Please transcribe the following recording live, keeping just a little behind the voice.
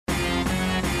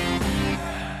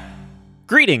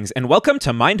Greetings and welcome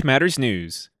to Mind Matters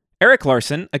News. Erik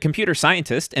Larson, a computer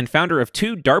scientist and founder of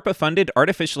two DARPA-funded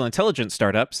artificial intelligence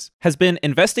startups, has been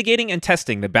investigating and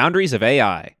testing the boundaries of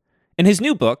AI. In his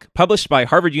new book, published by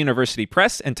Harvard University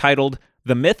Press entitled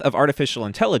The Myth of Artificial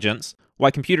Intelligence: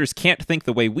 Why Computers Can't Think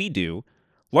the Way We Do,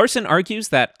 Larson argues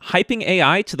that hyping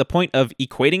AI to the point of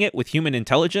equating it with human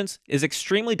intelligence is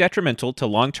extremely detrimental to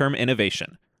long-term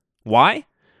innovation. Why?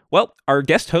 Well, our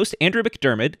guest host, Andrew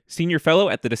McDermott, senior fellow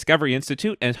at the Discovery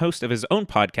Institute and host of his own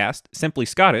podcast, Simply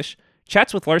Scottish,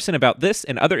 chats with Larson about this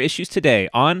and other issues today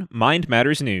on Mind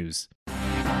Matters News.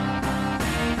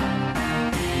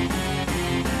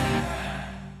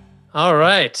 All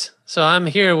right. So I'm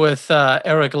here with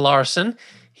Erik Larson.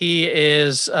 He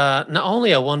is not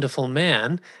only a wonderful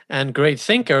man and great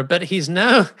thinker, but he's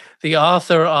now the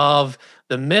author of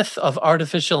The Myth of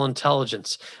Artificial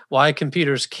Intelligence: Why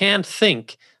Computers Can't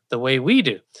Think the Way We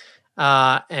Do.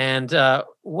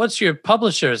 What's your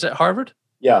publisher? Is it Harvard?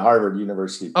 Yeah, Harvard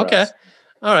University Press. Okay.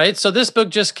 All right. So this book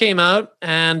just came out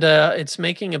and it's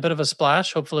making a bit of a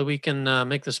splash. Hopefully we can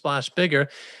make the splash bigger.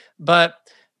 But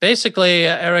basically,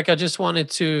 Erik, I just wanted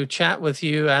to chat with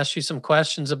you, ask you some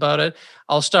questions about it.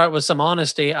 I'll start with some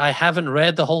honesty. I haven't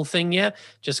read the whole thing yet,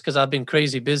 just because I've been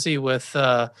crazy busy with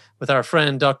our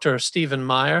friend, Dr. Stephen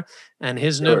Meyer, and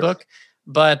his new book.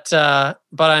 But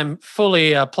I'm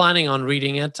fully planning on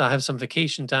reading it. I have some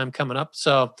vacation time coming up.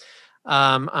 So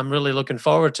I'm really looking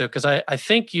forward to it, because I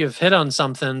think you've hit on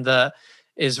something that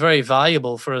is very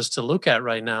valuable for us to look at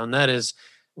right now. And that is,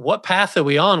 what path are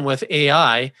we on with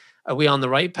AI? Are we on the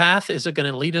right path? Is it going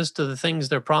to lead us to the things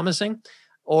they're promising?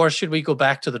 Or should we go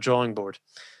back to the drawing board?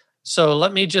 So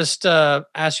let me just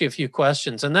ask you a few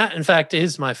questions. And that, in fact,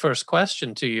 is my first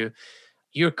question to you.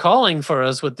 You're calling for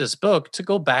us with this book to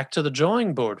go back to the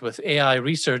drawing board with AI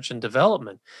research and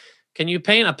development. Can you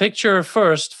paint a picture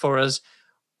first for us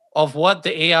of what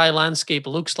the AI landscape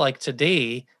looks like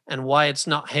today and why it's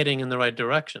not heading in the right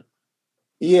direction?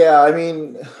 Yeah, I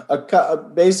mean,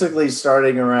 basically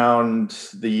starting around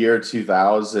the year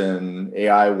 2000,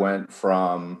 AI went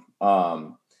from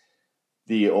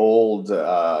the old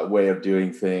way of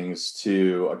doing things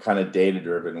to a kind of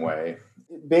data-driven way.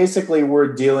 Basically,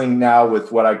 we're dealing now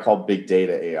with what I call big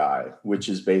data AI, which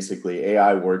is basically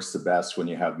AI works the best when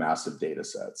you have massive data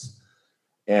sets.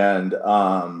 And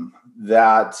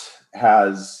that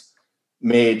has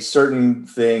made certain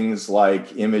things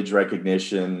like image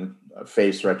recognition,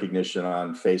 face recognition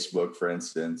on Facebook, for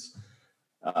instance,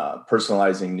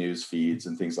 personalizing news feeds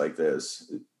and things like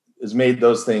this, has made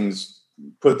those things,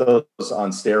 put those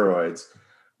on steroids.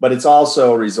 But it's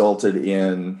also resulted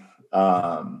in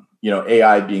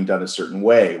AI being done a certain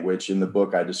way, which in the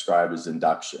book I describe as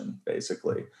induction,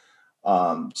 basically.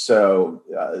 So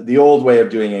the old way of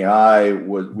doing AI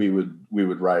would we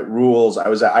would write rules.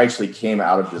 I actually came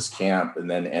out of this camp and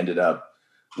then ended up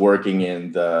working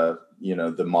in the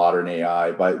modern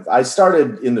AI. But I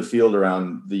started in the field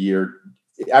around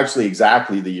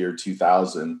exactly the year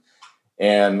 2000.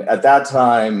 And at that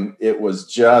time, it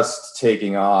was just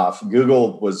taking off.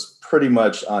 Google was pretty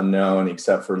much unknown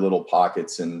except for little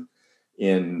pockets in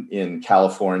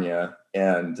California.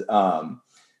 And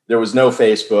there was no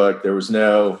Facebook. There was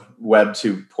no Web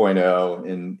 2.0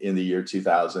 in the year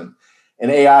 2000.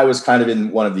 And AI was kind of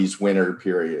in one of these winter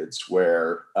periods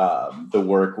where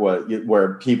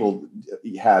where people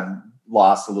had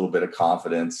lost a little bit of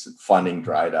confidence, funding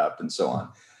dried up, and so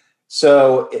on.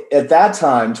 So at that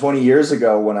time, 20 years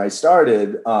ago, when I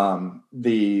started,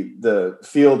 the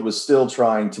field was still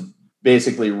trying to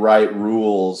basically write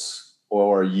rules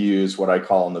or use what I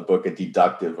call in the book a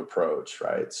deductive approach,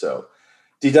 right? So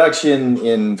deduction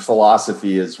in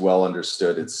philosophy is well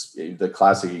understood. It's the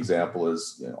classic example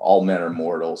is all men are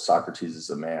mortal. Socrates is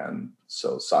a man,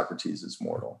 so Socrates is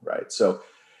mortal, right? So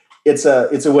it's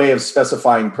a way of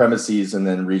specifying premises and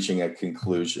then reaching a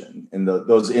conclusion. And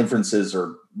those inferences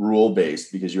are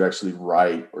rule-based because you actually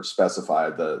write or specify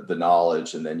the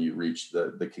knowledge and then you reach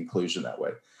the conclusion that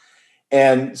way.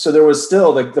 And so there was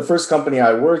still the first company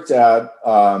I worked at,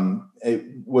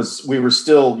 we were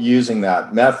still using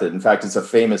that method. In fact, it's a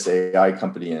famous AI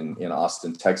company in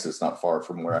Austin, Texas, not far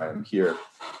from where I am here.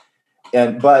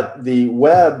 But the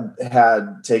web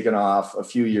had taken off a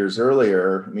few years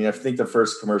earlier. I mean, I think the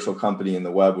first commercial company in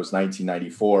the web was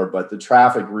 1994, but the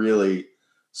traffic really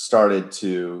started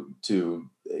to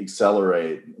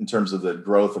accelerate in terms of the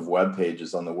growth of web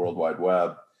pages on the World Wide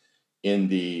Web in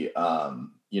the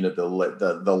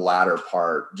latter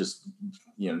part, just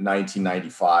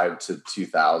 1995 to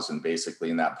 2000, basically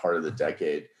in that part of the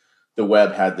decade, the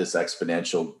web had this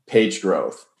exponential page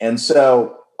growth, and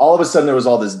so all of a sudden there was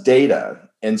all this data.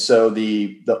 And so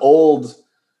the old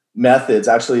methods.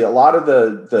 Actually, a lot of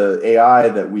the AI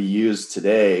that we use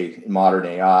today, modern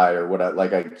AI, or what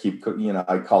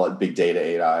I call it big data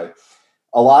AI.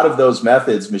 A lot of those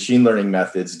methods, machine learning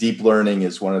methods, deep learning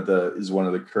is one of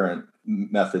the current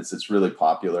methods that's really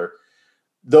popular.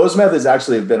 Those methods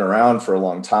actually have been around for a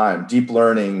long time. Deep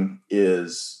learning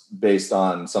is based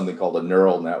on something called a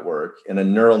neural network, and a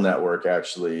neural network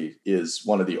actually is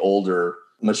one of the older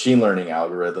machine learning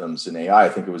algorithms in AI. I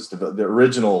think it was the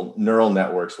original neural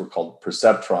networks were called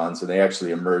perceptrons, and they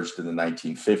actually emerged in the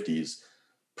 1950s,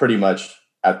 pretty much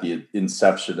at the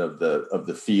inception of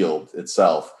the field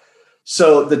itself.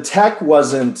 So the tech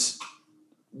wasn't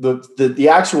the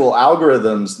actual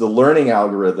algorithms, the learning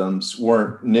algorithms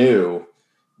weren't new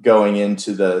going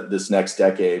into this next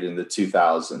decade in the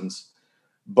 2000s,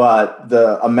 but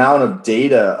the amount of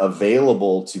data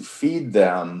available to feed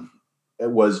them,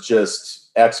 it was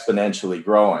just exponentially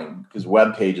growing, because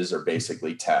web pages are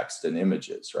basically text and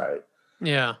images, right?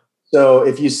 Yeah. So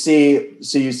you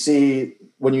see,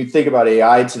 when you think about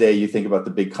AI today, you think about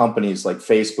the big companies like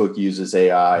Facebook uses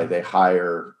AI. They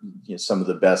hire some of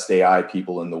the best AI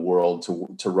people in the world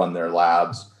to run their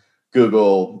labs.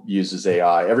 Google uses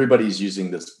AI. Everybody's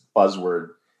using this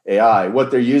buzzword AI.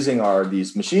 What they're using are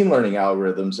these machine learning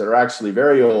algorithms that are actually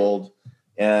very old,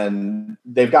 and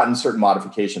they've gotten certain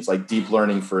modifications. Like deep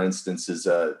learning, for instance, is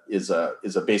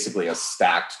basically a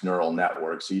stacked neural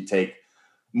network. So you take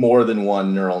more than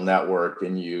one neural network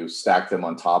and you stack them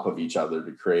on top of each other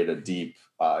to create a deep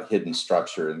hidden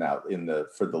structure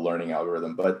for the learning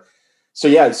algorithm. But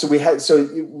we ended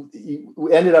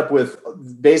up with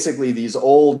basically these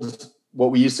old,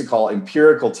 what we used to call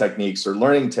empirical techniques or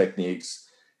learning techniques,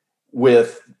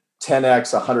 with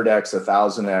 10x, 100x,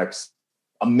 1000x,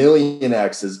 a million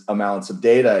X's amounts of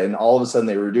data. And all of a sudden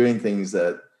they were doing things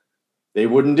that they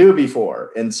wouldn't do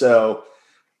before. And so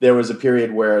there was a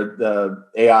period where the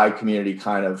AI community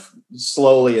kind of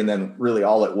slowly and then really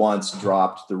all at once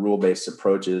dropped the rule-based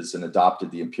approaches and adopted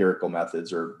the empirical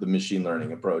methods or the machine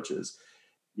learning approaches.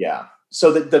 Yeah.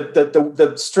 So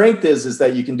the strength is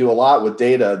that you can do a lot with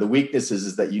data. The weakness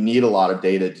is that you need a lot of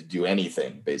data to do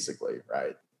anything, basically,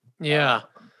 right? Yeah.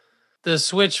 The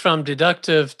switch from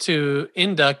deductive to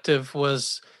inductive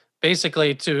was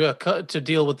basically to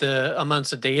deal with the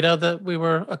amounts of data that we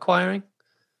were acquiring.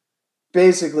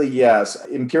 Basically, yes.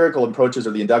 Empirical approaches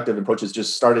or the inductive approaches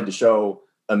just started to show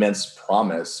immense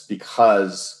promise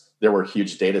because there were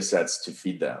huge data sets to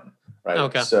feed them, right?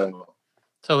 Okay. So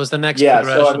it was the next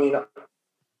progression. So I mean,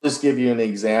 just give you an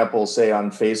example. Say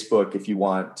on Facebook, if you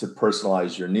want to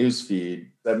personalize your news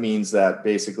feed, that means that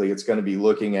basically it's going to be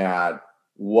looking at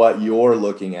what you're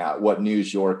looking at, what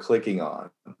news you're clicking on.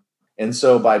 And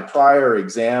so by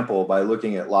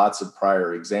looking at lots of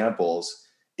prior examples,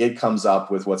 it comes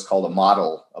up with what's called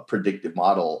a predictive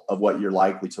model of what you're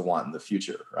likely to want in the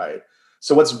future, right?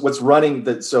 So what's running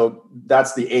that? So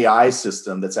that's the AI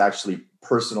system that's actually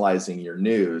personalizing your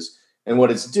news. And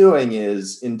what it's doing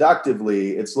is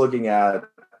inductively, it's looking at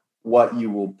what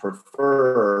you will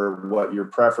prefer, what your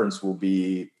preference will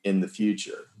be in the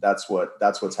future. That's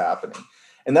what's happening.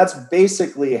 And that's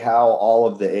basically how all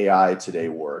of the AI today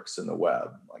works in the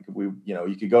web. Like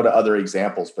you could go to other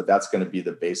examples, but that's going to be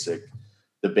the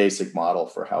basic model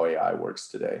for how AI works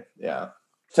today. Yeah.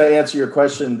 To answer your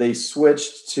question, they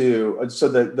switched to, so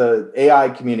the AI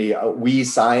community, we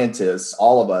scientists,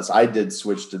 all of us, I did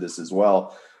switch to this as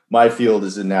well. My field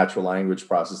is in natural language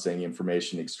processing,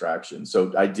 information extraction.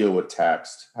 So I deal with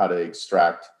text, how to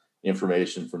extract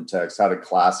information from text, how to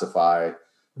classify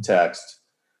text.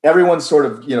 Everyone sort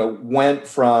of, went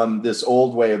from this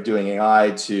old way of doing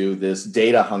AI to this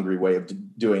data hungry way of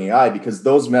doing AI because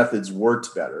those methods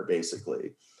worked better,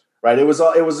 basically, right? It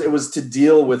was to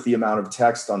deal with the amount of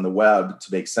text on the web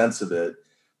to make sense of it.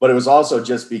 But it was also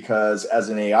just because as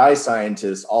an AI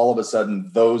scientist, all of a sudden,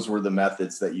 those were the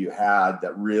methods that you had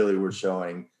that really were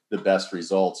showing the best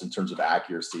results in terms of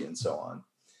accuracy and so on.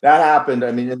 That happened.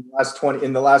 I mean,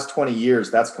 in the last 20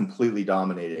 years, that's completely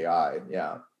dominated AI.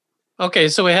 Yeah. Okay,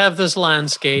 so we have this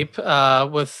landscape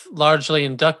with largely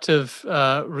inductive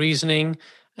reasoning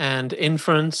and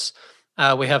inference.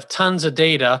 We have tons of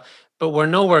data, but we're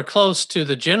nowhere close to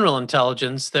the general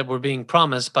intelligence that we're being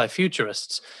promised by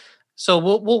futurists. So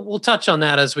we'll touch on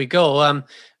that as we go.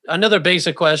 Another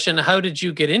basic question: how did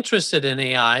you get interested in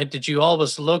AI? Did you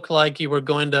always look like you were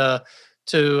going to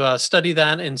study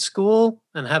that in school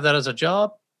and have that as a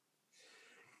job?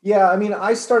 Yeah, I mean,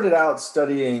 I started out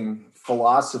studying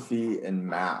philosophy and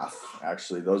math.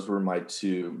 Actually, those were my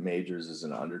two majors as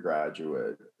an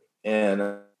undergraduate. And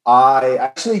I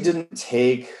actually didn't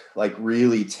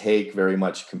really take very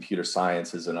much computer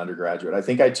science as an undergraduate. I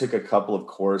think I took a couple of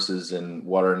courses in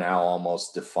what are now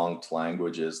almost defunct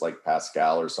languages like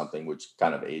Pascal or something, which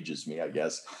kind of ages me, I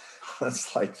guess.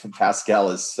 It's like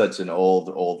Pascal is such an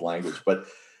old language. But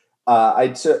I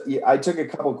took a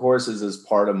couple courses as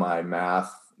part of my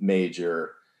math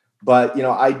major, but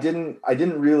I didn't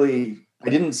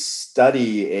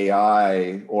study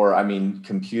AI, or I mean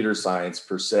computer science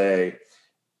per se.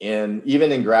 And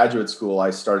even in graduate school, I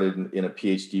started in a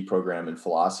PhD program in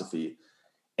philosophy.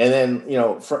 And then,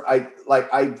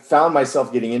 I found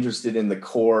myself getting interested in the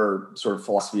core sort of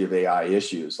philosophy of AI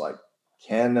issues. Like,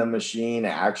 can a machine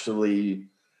actually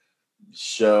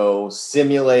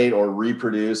simulate or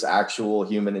reproduce actual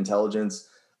human intelligence?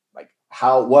 Like,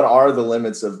 what are the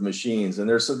limits of machines? And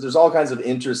there's all kinds of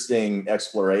interesting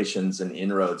explorations and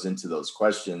inroads into those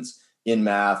questions in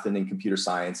math and in computer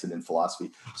science and in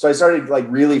philosophy. So I started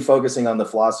really focusing on the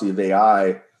philosophy of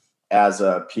AI as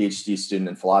a PhD student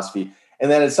in philosophy.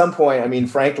 And then at some point, I mean,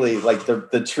 frankly,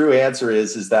 the true answer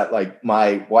is that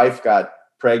my wife got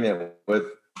pregnant with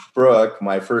Brooke,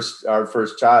 our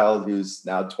first child, who's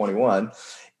now 21.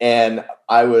 And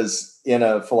I was in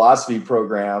a philosophy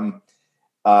program,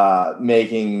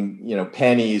 making,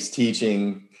 pennies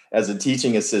teaching as a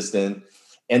teaching assistant.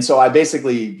 And so I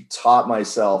basically taught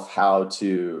myself how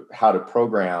to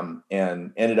program,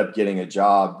 and ended up getting a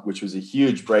job, which was a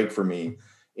huge break for me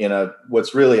in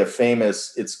what's really a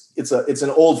famous, it's an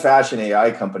old fashioned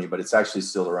AI company, but it's actually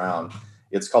still around.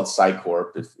 It's called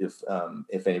Sci-Corp,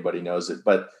 if anybody knows it.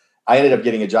 But I ended up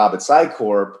getting a job at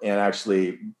Sci-Corp and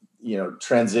actually,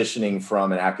 transitioning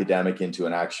from an academic into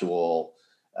an actual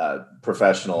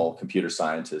professional computer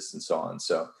scientist and so on.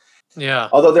 So yeah.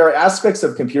 Although there are aspects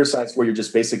of computer science where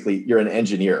you're an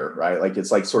engineer, right? Like it's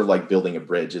sort of like building a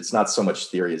bridge. It's not so much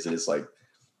theory as it is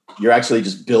you're actually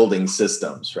just building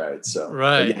systems, right? So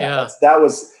right, yeah.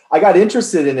 I got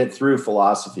interested in it through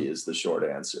philosophy is the short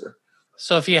answer.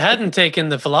 So if you hadn't taken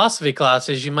the philosophy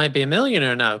classes, you might be a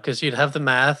millionaire now, because you'd have the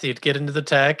math, you'd get into the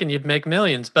tech, and you'd make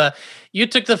millions. But you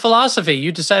took the philosophy.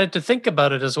 You decided to think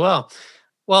about it as well.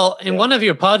 Well, in one of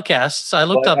your podcasts, I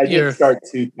looked up I did start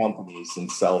 2 companies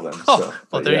and sell them.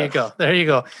 There you go. There you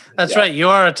go. That's right. You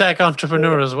are a tech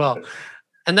entrepreneur as well.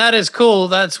 And that is cool.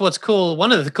 That's what's cool.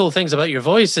 One of the cool things about your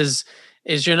voice is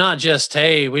you're not just,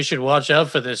 hey, we should watch out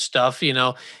for this stuff.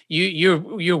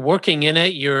 You're working in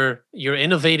it. You're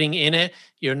innovating in it.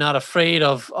 You're not afraid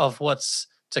of what's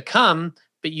to come,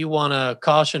 but you want to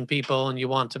caution people, and you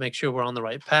want to make sure we're on the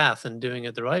right path and doing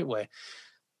it the right way.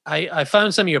 I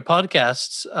found some of your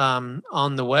podcasts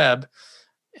on the web,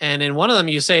 and in one of them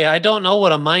you say, I don't know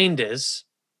what a mind is,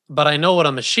 but I know what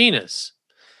a machine is.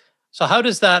 So how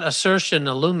does that assertion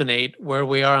illuminate where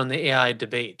we are in the AI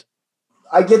debate?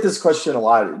 I get this question a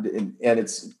lot, and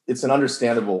it's an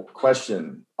understandable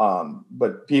question.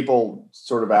 But people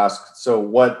sort of ask, so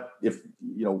what if,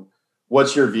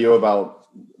 what's your view about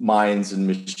minds and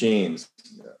machines?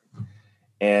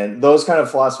 And those kind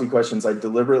of philosophy questions, I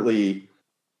deliberately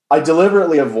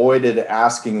avoided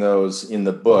asking those in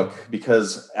the book,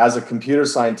 because as a computer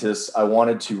scientist, I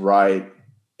wanted to write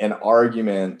an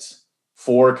argument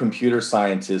for computer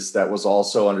scientists that was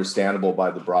also understandable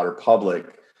by the broader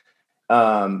public.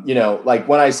 Like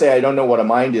when I say I don't know what a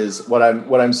mind is, what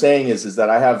I'm saying is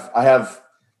that I have,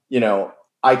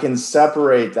 I can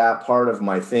separate that part of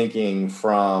my thinking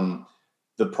from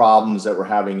the problems that we're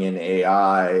having in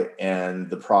AI and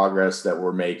the progress that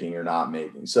we're making or not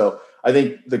making. So I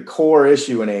think the core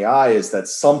issue in AI is that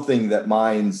something that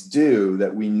minds do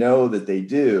that we know that they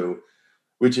do,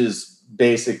 which is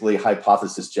basically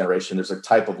hypothesis generation. There's a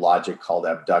type of logic called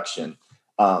abduction.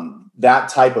 That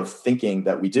type of thinking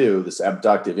that we do, this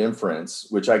abductive inference,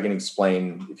 which I can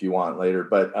explain if you want later.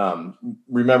 But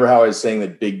remember how I was saying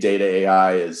that big data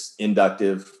AI is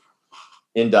inductive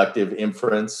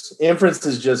inference. Inference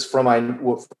is just from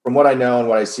what I know and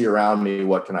what I see around me,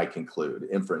 what can I conclude?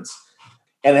 Inference.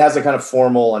 And it has a kind of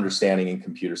formal understanding in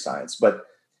computer science. But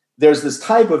there's this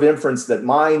type of inference that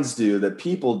minds do, that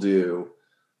people do,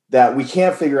 that we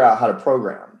can't figure out how to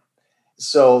program.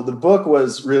 So the book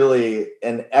was really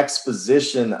an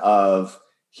exposition of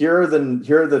here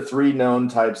are the 3 known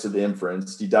types of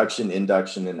inference: deduction,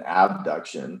 induction, and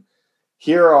abduction.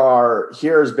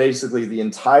 Here's basically the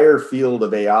entire field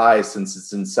of AI since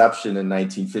its inception in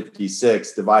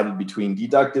 1956, divided between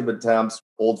deductive attempts,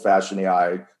 old-fashioned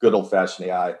AI, good old-fashioned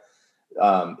AI,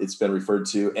 it's been referred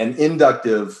to, and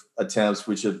inductive attempts,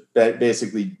 which have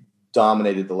basically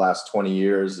dominated the last 20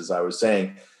 years, as I was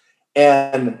saying.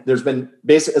 And there's been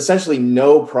essentially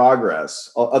no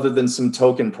progress other than some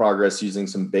token progress using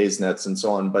some Bayes nets and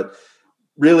so on. But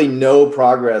really no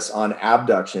progress on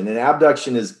abduction. And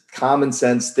abduction is common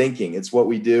sense thinking. It's what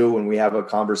we do when we have a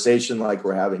conversation like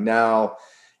we're having now.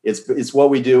 It's what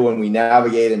we do when we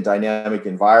navigate in dynamic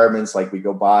environments, like we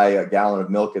go buy a gallon of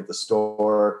milk at the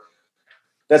store.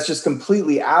 That's just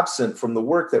completely absent from the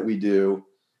work that we do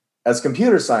as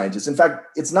computer scientists. In fact,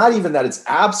 it's not even that it's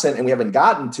absent and we haven't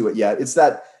gotten to it yet. It's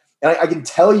that, and I can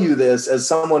tell you this as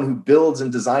someone who builds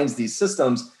and designs these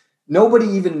systems, nobody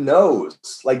even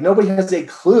knows. Like nobody has a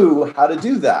clue how to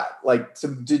do that, like to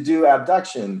do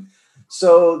abduction.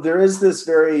 So there is this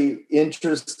very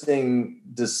interesting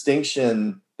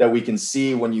distinction that we can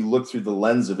see when you look through the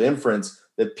lens of inference,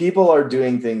 that people are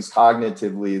doing things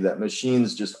cognitively that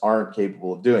machines just aren't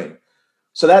capable of doing.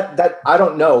 So that I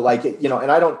don't know, like, you know,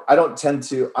 and I don't tend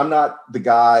to, I'm not the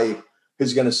guy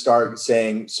who's going to start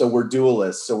saying, so we're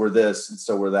dualists, so we're this, and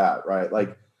so we're that, right?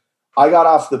 Like I got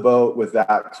off the boat with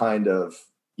that kind of,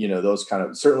 you know, those kind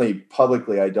of, certainly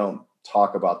publicly, I don't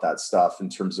talk about that stuff in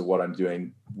terms of what I'm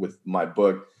doing with my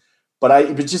book,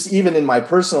 but just even in my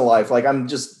personal life, like I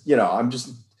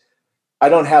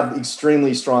don't have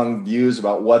extremely strong views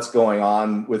about what's going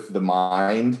on with the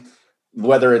mind,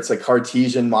 whether it's a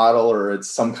Cartesian model or it's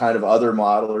some kind of other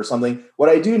model or something. What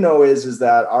I do know is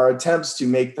that our attempts to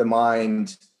make the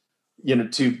mind, you know,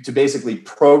 to basically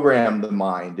program the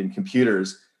mind in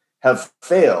computers have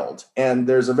failed. And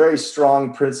there's a very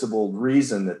strong principled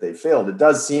reason that they failed. It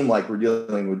does seem like we're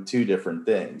dealing with two different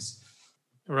things.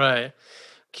 Right.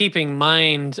 Keeping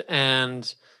mind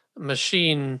and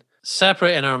machine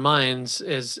separate in our minds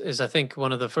is I think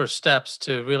one of the first steps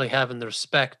to really having the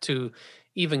respect to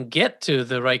even get to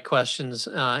the right questions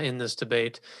in this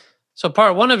debate. So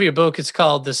part one of your book is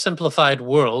called The Simplified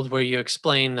World, where you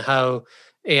explain how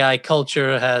AI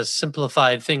culture has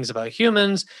simplified things about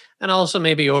humans and also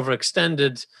maybe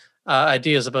overextended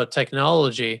ideas about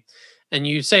technology. And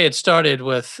you say it started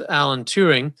with Alan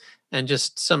Turing and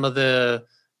just some of the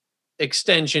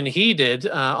extension he did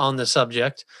on the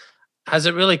subject. Has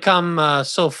it really come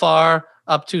so far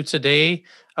up to today?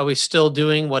 Are we still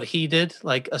doing what he did,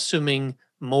 like assuming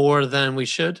more than we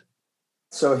should?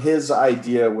 So his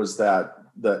idea was that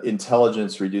the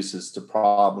intelligence reduces to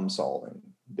problem solving,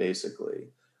 basically.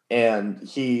 And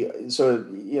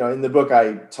in the book,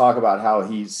 I talk about how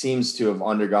he seems to have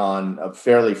undergone a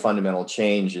fairly fundamental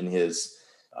change in his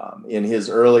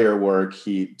earlier work.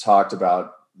 He talked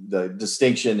about the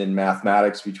distinction in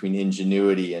mathematics between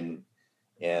ingenuity and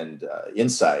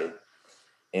insight.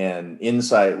 And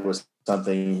insight was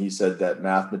something he said that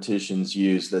mathematicians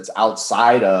use that's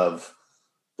outside of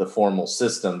the formal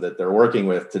system that they're working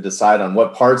with to decide on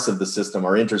what parts of the system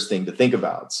are interesting to think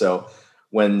about. So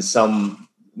when some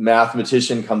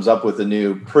mathematician comes up with a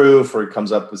new proof or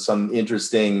comes up with some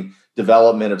interesting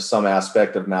development of some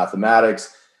aspect of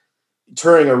mathematics,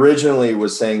 Turing originally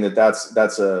was saying that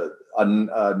that's a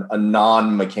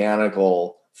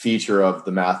non-mechanical feature of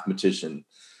the mathematician,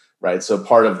 right? So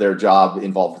part of their job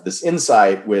involved this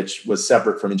insight, which was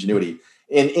separate from ingenuity.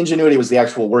 And ingenuity was the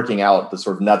actual working out, the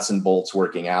sort of nuts and bolts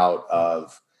working out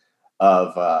of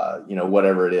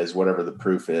whatever it is, whatever the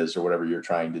proof is, or whatever you're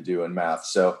trying to do in math.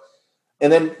 So,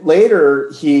 and then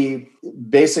later he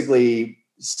basically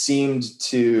seemed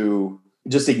to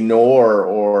just ignore,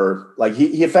 or like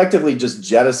he effectively just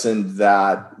jettisoned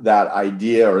that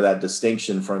idea or that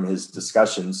distinction from his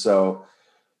discussion. So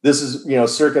this is,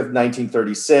 circa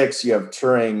 1936, you have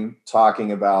Turing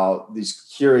talking about these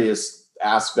curious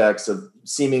aspects of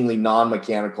seemingly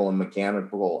non-mechanical and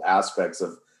mechanical aspects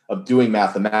of doing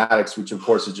mathematics, which of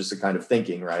course is just a kind of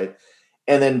thinking, right?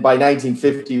 And then by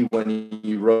 1950, when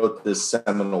he wrote this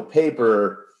seminal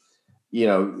paper,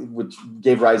 which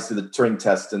gave rise to the Turing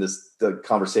test and the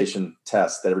conversation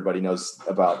test that everybody knows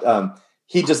about,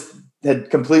 he just had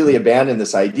completely abandoned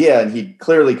this idea, and he'd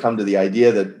clearly come to the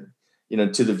idea that,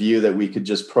 to the view that we could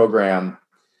just program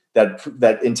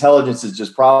that intelligence is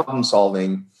just problem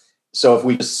solving. So if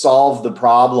we just solve the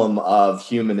problem of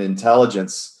human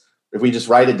intelligence, if we just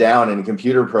write it down in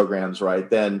computer programs, right,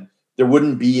 then there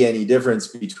wouldn't be any difference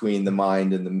between the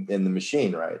mind and the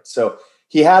machine, right? So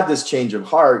he had this change of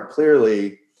heart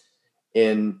clearly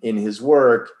in his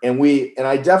work, and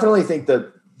I definitely think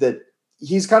that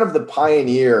he's kind of the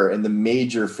pioneer and the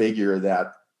major figure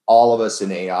that all of us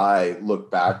in AI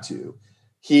look back to.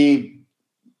 He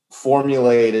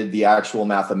formulated the actual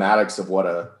mathematics of what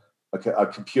a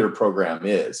computer program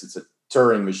is. It's a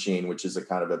Turing machine, which is a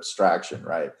kind of abstraction,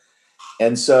 right?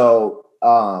 And so,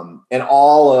 and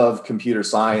all of computer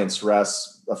science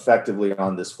rests effectively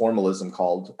on this formalism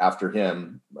called after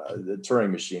him, the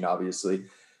Turing machine, obviously.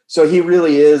 So he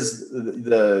really is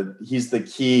he's the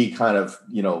key kind of,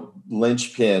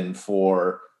 linchpin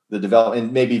for the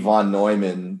development, maybe von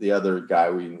Neumann, the other guy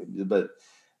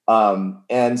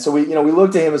and so we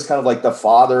looked at him as kind of like the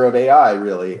father of AI,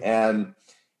 really. And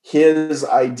his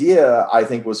idea, I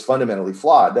think, was fundamentally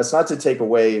flawed. That's not to take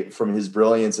away from his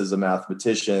brilliance as a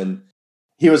mathematician.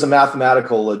 He was a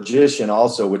mathematical logician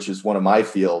also, which is one of my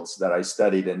fields that I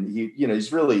studied. And he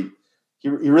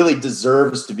really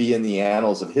deserves to be in the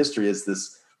annals of history as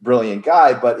this brilliant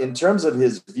guy. But in terms of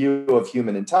his view of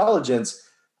human intelligence,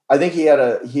 I think he had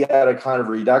a kind of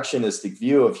reductionistic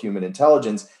view of human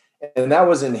intelligence. And that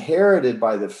was inherited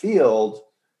by the field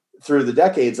through the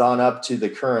decades on up to the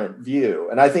current view.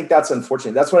 And I think that's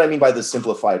unfortunate. That's what I mean by the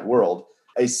simplified world,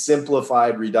 a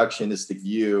simplified reductionistic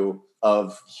view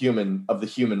of the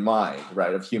human mind,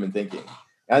 right? Of human thinking.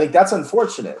 And I think that's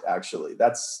unfortunate, actually.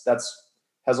 That's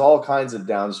has all kinds of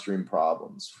downstream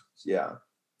problems. Yeah.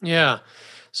 Yeah.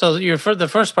 So for the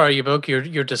first part of your book,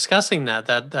 you're discussing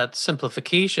that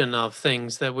simplification of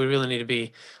things that we really need to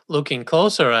be looking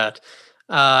closer at.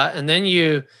 And then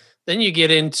you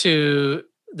get into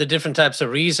the different types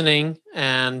of reasoning,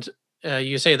 and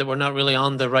you say that we're not really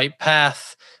on the right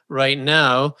path right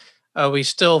now. Are we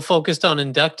still focused on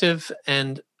inductive,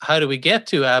 and how do we get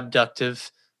to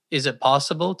abductive? Is it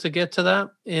possible to get to that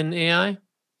in AI?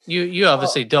 You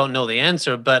obviously don't know the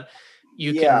answer, but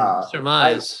you can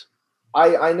surmise.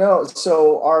 I know.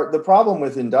 So the problem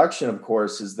with induction, of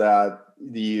course, is that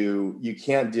you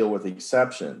can't deal with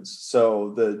exceptions.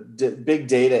 So the big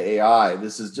data AI,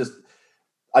 this is just,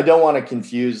 I don't want to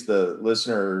confuse the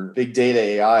listener. Big data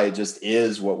AI just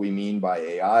is what we mean by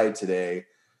AI today.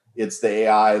 It's the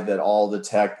AI that all the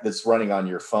tech that's running on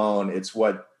your phone. It's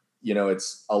what,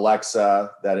 it's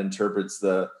Alexa that interprets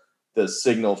the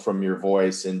signal from your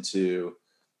voice into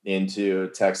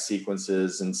text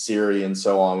sequences, and Siri and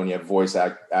so on when you have voice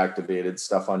activated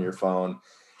stuff on your phone.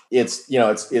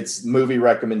 It's movie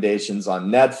recommendations on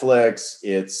Netflix.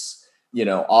 It's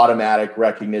automatic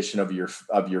recognition of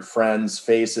your friends'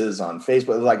 faces on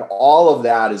Facebook. Like all of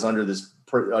that is under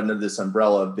this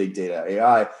umbrella of big data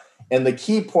AI. And the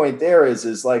key point there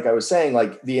is like I was saying,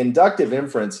 like the inductive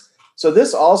inference. So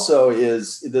this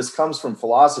comes from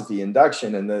philosophy,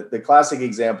 induction. And the classic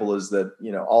example is that,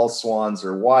 all swans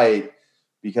are white,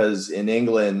 because in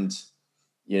England,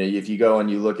 if you go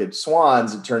and you look at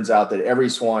swans, it turns out that every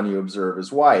swan you observe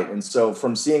is white. And so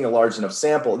from seeing a large enough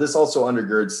sample, this also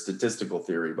undergirds statistical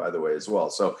theory, by the way, as well.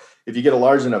 So if you get a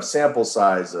large enough sample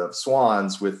size of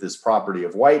swans with this property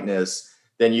of whiteness,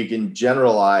 then you can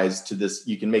generalize to this,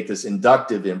 you can make this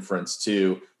inductive inference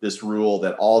to this rule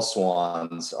that all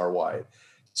swans are white.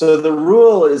 So the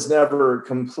rule is never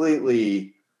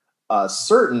completely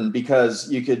certain, because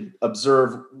you could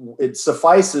observe, it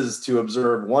suffices to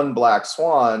observe one black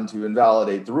swan to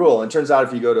invalidate the rule. And it turns out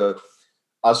if you go to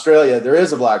Australia, there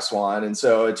is a black swan. And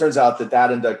so it turns out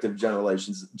that inductive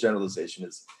generalization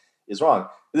is wrong.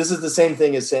 This is the same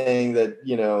thing as saying that,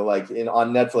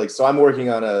 on Netflix. So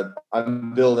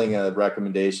I'm building a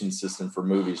recommendation system for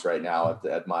movies right now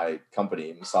at my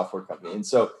company, my software company. And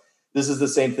so this is the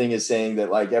same thing as saying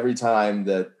that, like, every time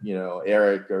that,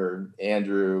 Eric or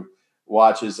Andrew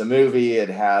watches a movie, it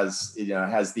has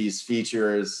these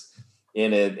features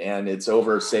in it, and it's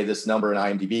over, say, this number in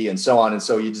IMDb and so on. And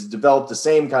so you just develop the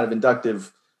same kind of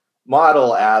inductive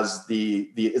model as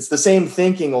it's the same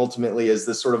thinking ultimately as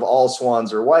this sort of all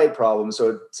swans are white problem.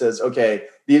 So it says, okay,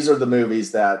 these are the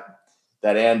movies that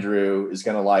Andrew is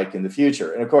going to like in the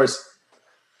future. And of course,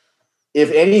 if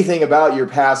anything about your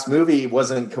past movie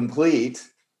wasn't complete,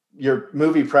 your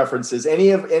movie preferences, any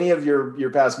of your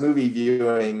past movie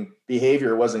viewing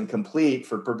behavior wasn't complete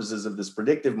for purposes of this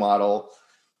predictive model,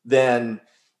 then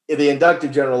the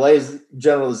inductive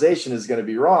generalization is going to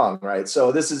be wrong, right?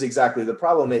 So this is exactly the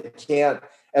problem. It can't,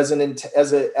 as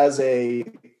a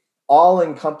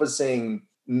all-encompassing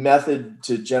method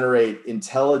to generate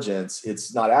intelligence,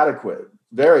 it's not adequate.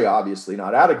 Very obviously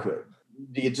not adequate.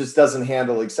 It just doesn't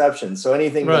handle exceptions. So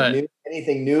anything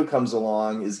new comes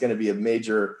along is going to be a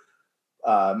major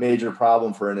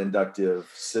problem for an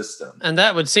inductive system. And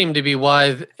that would seem to be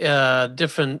why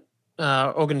different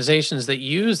organizations that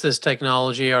use this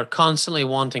technology are constantly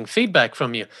wanting feedback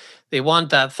from you. They want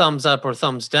that thumbs up or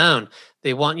thumbs down.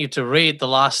 They want you to rate the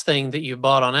last thing that you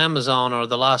bought on Amazon or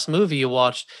the last movie you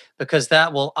watched, because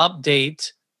that will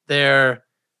update their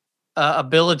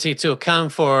ability to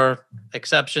account for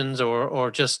exceptions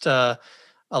or just a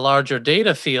larger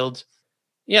data field.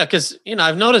 Yeah, because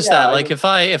I've noticed that. Like if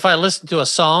I listen to a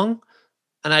song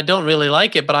and I don't really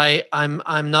like it, but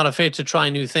I'm not afraid to try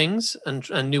new things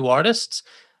and new artists.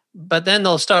 But then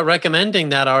they'll start recommending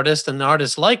that artist, and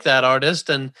artists like that artist,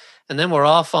 and then we're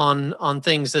off on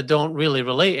things that don't really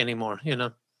relate anymore.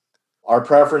 our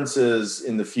preferences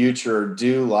in the future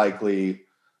do likely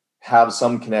have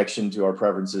some connection to our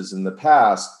preferences in the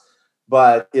past,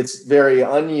 but it's very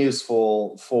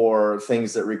unuseful for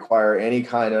things that require any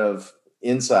kind of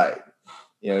insight,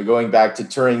 going back to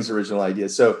Turing's original idea.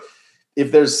 So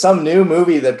if there's some new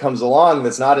movie that comes along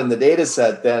that's not in the data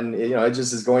set, then it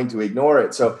just is going to ignore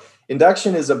it. So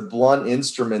induction is a blunt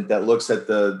instrument that looks at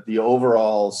the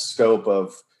overall scope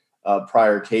of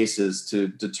prior cases to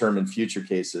determine future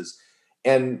cases.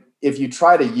 And if you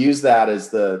try to use that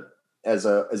as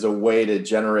a way to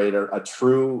generate a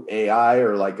true AI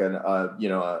or like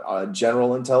a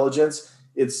general intelligence,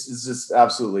 it's just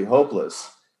absolutely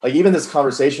hopeless. Like even this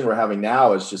conversation we're having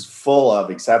now is just full of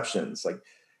exceptions,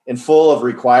 and full of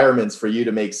requirements for you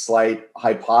to make slight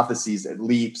hypotheses and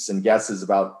leaps and guesses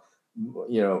about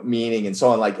meaning and so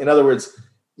on. Like, in other words,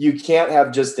 you can't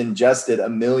have just ingested a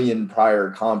million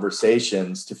prior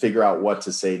conversations to figure out what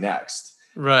to say next.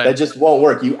 Right. That just won't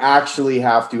work. You actually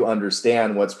have to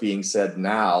understand what's being said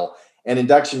now. And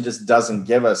induction just doesn't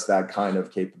give us that kind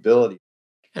of capability.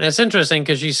 And it's interesting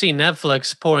because you see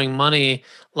Netflix pouring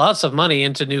lots of money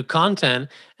into new content,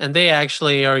 and they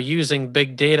actually are using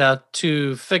big data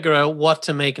to figure out what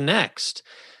to make next.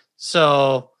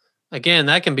 So again,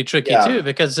 that can be tricky too,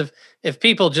 because if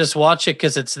people just watch it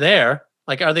because it's there,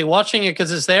 like, are they watching it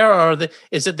because it's there, or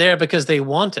is it there because they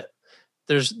want it?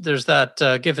 There's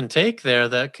that give and take there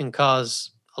that can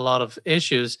cause a lot of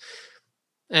issues.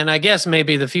 And I guess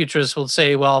maybe the futurists will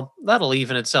say, well, that'll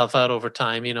even itself out over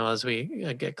time, as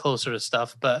we get closer to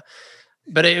stuff. But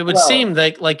it would seem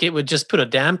like it would just put a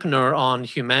dampener on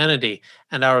humanity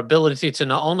and our ability to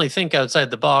not only think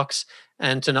outside the box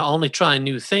and to not only try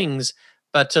new things,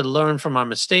 but to learn from our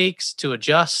mistakes, to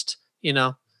adjust.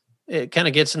 It kind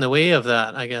of gets in the way of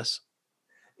that, I guess.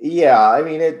 Yeah, I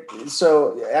mean,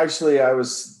 so actually I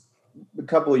was a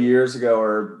couple of years ago,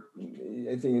 or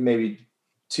I think maybe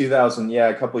 2000,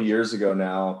 a couple of years ago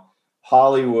now,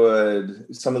 Hollywood,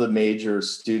 some of the major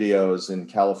studios in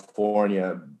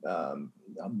California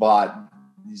bought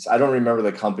these, I don't remember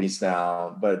the companies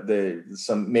now, but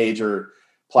some major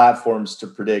platforms to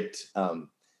predict,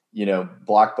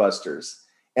 blockbusters.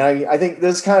 And I think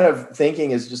this kind of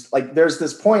thinking is just like, there's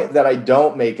this point that I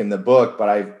don't make in the book, but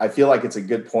I feel like it's a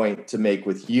good point to make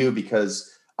with you, because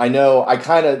I know I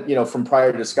kind of, from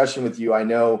prior discussion with you, I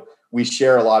know we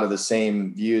share a lot of the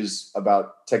same views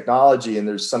about technology. And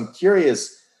there's some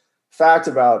curious fact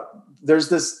about, there's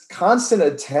this constant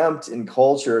attempt in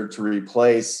culture to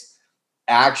replace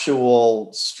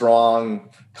actual strong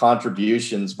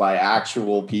contributions by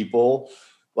actual people,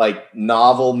 like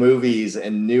novel movies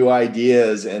and new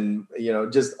ideas and,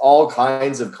 just all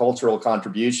kinds of cultural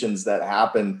contributions that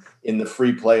happen in the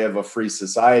free play of a free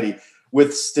society,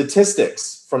 with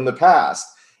statistics from the past.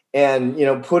 And,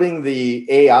 putting the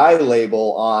AI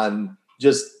label on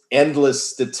just endless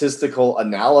statistical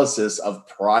analysis of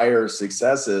prior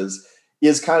successes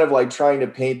is kind of like trying to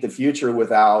paint the future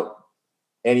without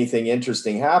anything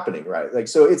interesting happening, right? Like,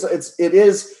 so it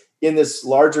is in this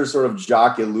larger sort of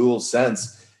Jacques Ellul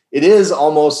sense, it is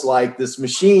almost like this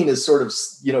machine is sort of,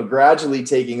 gradually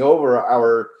taking over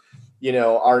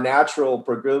our natural,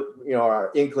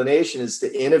 our inclination is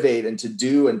to innovate and to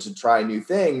do and to try new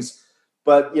things.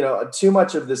 But, too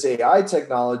much of this AI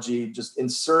technology just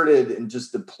inserted and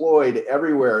just deployed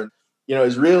everywhere,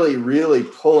 is really, really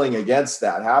pulling against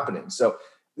that happening. So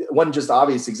one just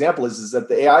obvious example is that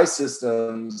the AI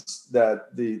systems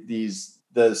that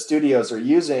the studios are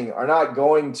using are not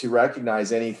going to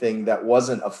recognize anything that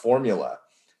wasn't a formula.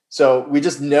 So we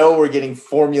just know we're getting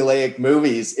formulaic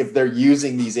movies if they're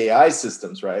using these AI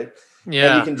systems, right?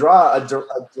 Yeah. And you can draw a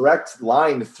direct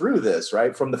line through this,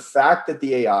 right? From the fact that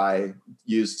the AI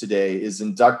used today is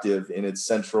inductive in its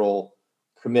central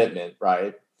commitment,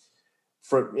 right?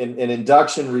 And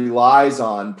induction relies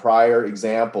on prior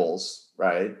examples,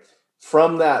 right?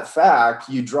 From that fact,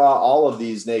 you draw all of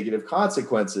these negative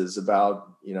consequences about,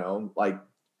 like,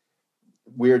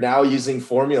 we're now using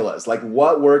formulas. Like,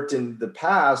 what worked in the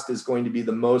past is going to be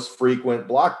the most frequent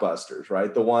blockbusters,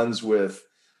 right? The ones with,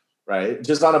 right,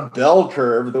 just on a bell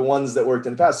curve, the ones that worked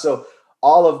in the past. So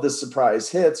all of the surprise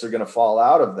hits are going to fall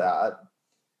out of that.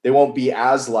 They won't be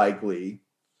as likely.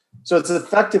 So it's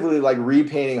effectively like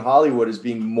repainting Hollywood as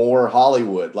being more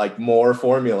Hollywood, like more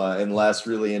formula and less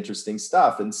really interesting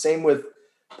stuff. And same with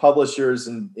publishers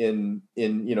in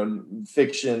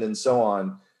fiction and so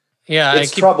on. Yeah,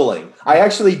 it's troubling. I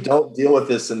actually don't deal with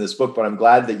this in this book, but I'm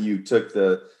glad that you took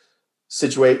the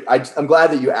situation. I'm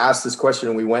glad that you asked this question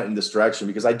and we went in this direction,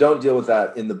 because I don't deal with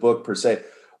that in the book per se.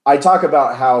 I talk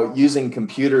about how using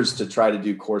computers to try to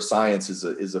do core science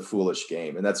is a foolish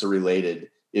game, and that's a related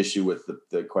issue with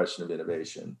the question of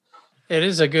innovation. It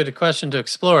is a good question to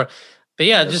explore. But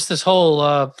yeah, just this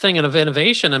whole thing of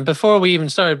innovation. And before we even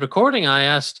started recording, I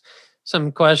asked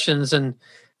some questions. And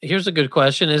here's a good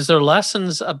question. Is there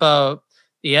lessons about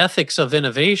the ethics of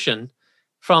innovation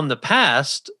from the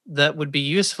past that would be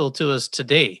useful to us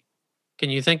today? Can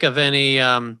you think of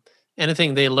anything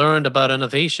they learned about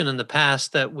innovation in the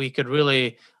past that we could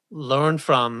really learn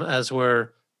from as we're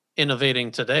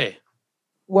innovating today?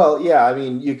 Well, yeah, I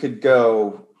mean, you could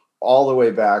go all the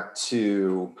way back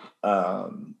to,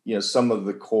 some of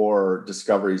the core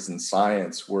discoveries in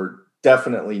science were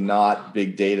definitely not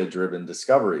big data driven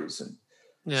discoveries. And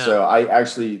so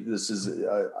this is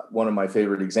one of my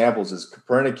favorite examples is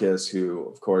Copernicus, who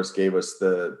of course gave us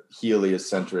the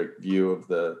heliocentric view of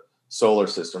the solar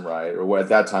system, right? Or at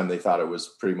that time they thought it was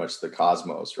pretty much the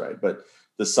cosmos, right? But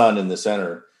the sun in the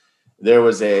center. There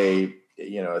was a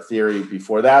theory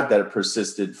before that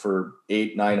persisted for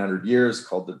 900 years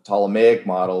called the Ptolemaic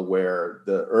model, where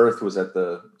the Earth was at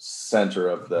the center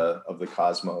of the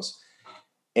cosmos.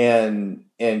 And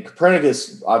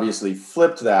Copernicus obviously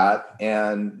flipped that,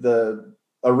 and the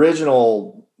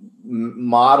original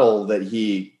model that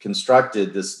he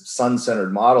constructed, this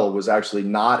sun-centered model, was actually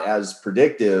not as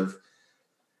predictive.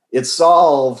 It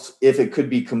solved, if it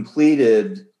could be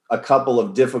completed, a couple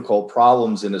of difficult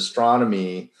problems in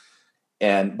astronomy.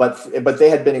 But they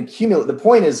had been accumulating. The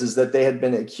point is that they had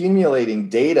been accumulating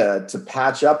data to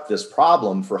patch up this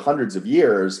problem for hundreds of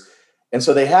years, and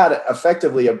so they had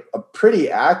effectively a pretty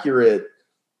accurate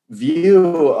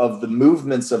view of the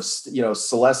movements of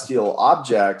celestial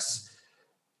objects.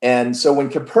 And so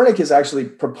when Copernicus actually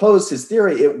proposed his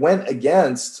theory, it went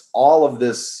against all of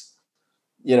this,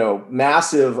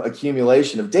 massive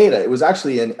accumulation of data. It was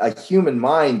actually a human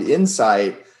mind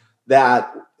insight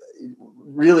that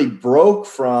really broke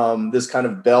from this kind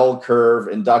of bell curve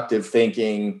inductive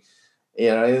thinking.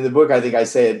 In the book, I think I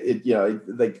say it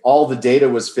like all the data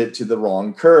was fit to the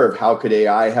wrong curve. How could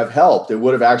AI have helped? It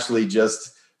would have actually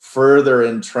just further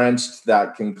entrenched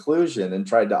that conclusion and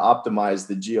tried to optimize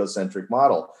the geocentric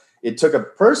model. It took a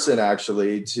person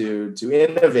actually to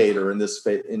innovate, or in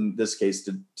this case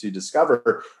to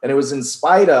discover, and it was in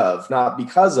spite of, not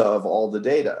because of, all the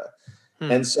data.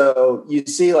 And so you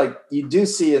do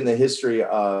see in the history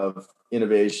of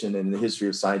innovation and in the history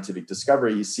of scientific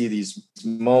discovery, you see these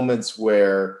moments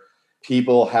where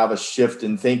people have a shift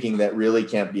in thinking that really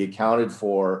can't be accounted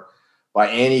for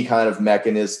by any kind of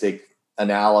mechanistic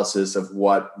analysis of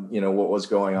what was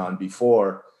going on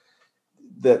before.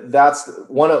 That's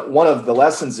one of the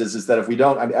lessons is that if we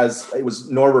don't, as it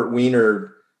was Norbert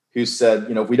Wiener who said,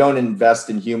 if we don't invest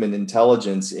in human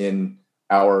intelligence in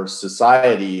our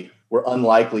society, we're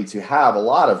unlikely to have a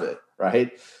lot of it,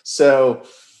 right? So,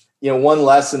 one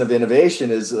lesson of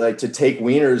innovation is like to take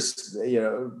Wiener's,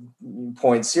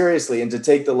 point seriously, and to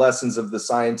take the lessons of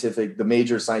the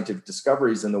major scientific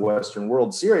discoveries in the Western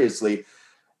world seriously.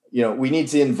 We need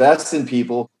to invest in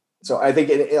people. So I think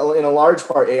in a large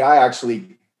part, AI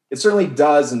actually, it certainly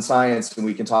does in science, and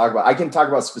I can talk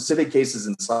about specific cases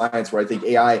in science where I think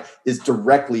AI is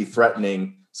directly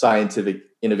threatening scientific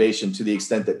innovation to the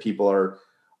extent that people are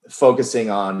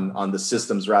focusing on the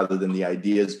systems rather than the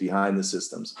ideas behind the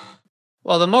systems.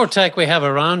 Well, the more tech we have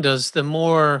around us, the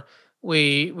more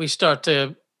we start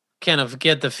to kind of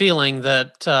get the feeling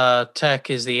that tech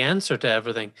is the answer to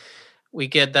everything. We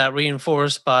get that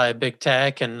reinforced by big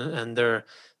tech and their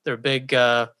big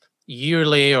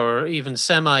yearly or even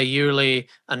semi-yearly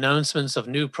announcements of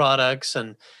new products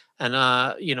and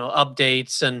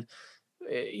updates. And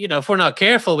if we're not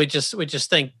careful, we just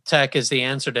think tech is the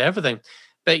answer to everything.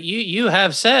 But you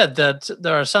have said that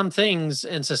there are some things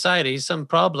in society, some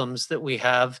problems that we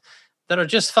have that are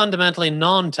just fundamentally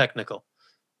non-technical.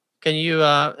 Can you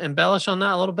embellish on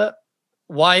that a little bit?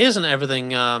 Why isn't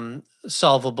everything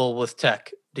solvable with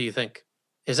tech, do you think?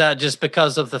 Is that just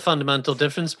because of the fundamental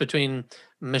difference between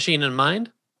machine and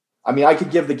mind? I mean, I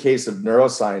could give the case of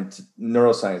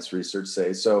neuroscience research,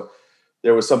 say. So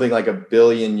there was something like €1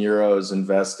 billion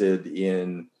invested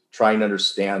in trying to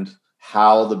understand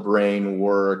how the brain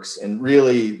works. And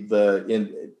really,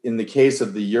 in the case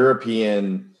of the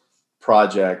European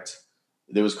project,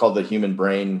 it was called the Human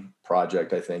Brain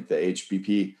Project, I think, the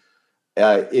HBP.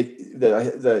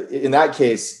 In that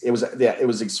case, it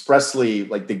was expressly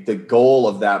like the goal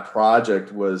of that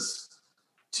project was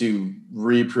to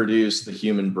reproduce the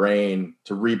human brain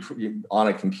on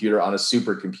a computer, on a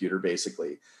supercomputer,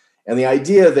 basically. And the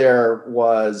idea there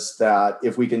was that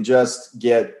if we can just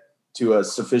get to a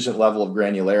sufficient level of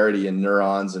granularity in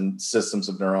neurons and systems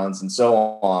of neurons and so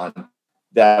on,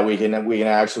 that we can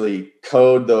actually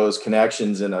code those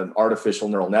connections in an artificial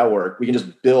neural network. We can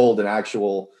just build an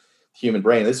actual human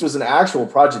brain. This was an actual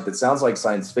project that sounds like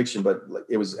science fiction, but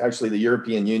it was actually the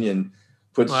European Union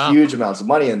put huge amounts of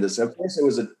money in this. Of course, it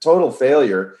was a total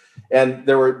failure. And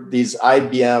there were these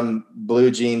IBM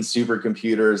Blue Gene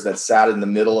supercomputers that sat in the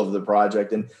middle of the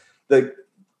project. And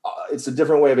it's a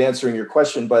different way of answering your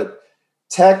question, but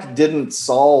tech didn't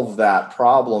solve that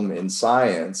problem in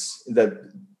science.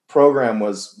 The program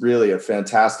was really a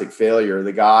fantastic failure.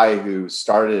 The guy who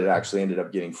started it actually ended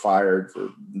up getting fired for a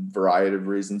variety of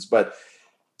reasons. But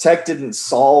tech didn't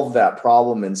solve that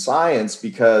problem in science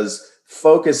because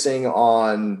focusing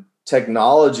on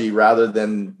technology rather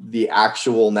than the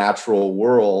actual natural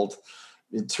world,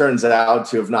 it turns out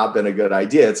to have not been a good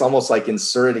idea. It's almost like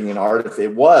inserting an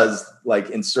artificial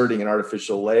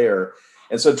layer.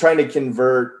 And so trying to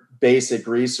convert basic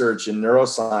research in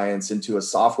neuroscience into a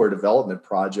software development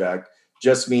project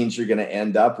just means you're going to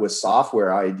end up with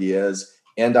software ideas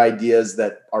and ideas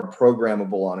that are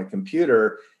programmable on a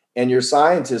computer. And your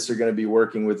scientists are going to be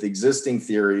working with existing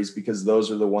theories because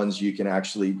those are the ones you can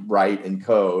actually write and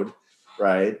code,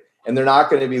 right? And they're not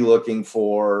going to be looking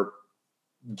for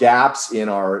gaps in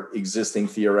our existing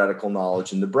theoretical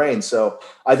knowledge in the brain. So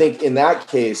I think in that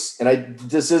case, and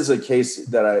this is a case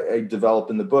that I develop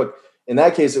in the book, in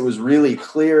that case, it was really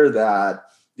clear that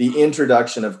the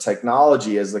introduction of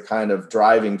technology as the kind of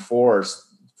driving force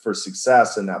for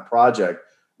success in that project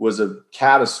was a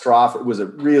catastrophic, it was a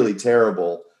really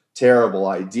terrible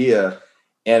idea.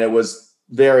 And it was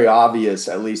very obvious,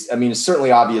 at least, I mean, it's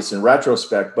certainly obvious in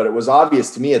retrospect, but it was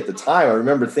obvious to me at the time. I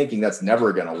remember thinking that's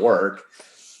never going to work.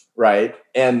 Right.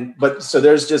 But so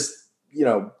there's just,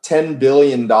 10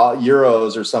 billion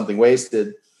euros or something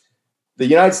wasted. The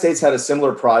United States had a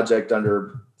similar project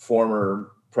under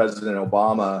former President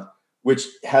Obama, which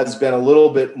has been a little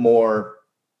bit more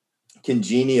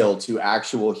congenial to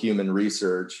actual human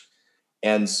research.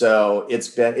 And so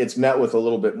it's met with a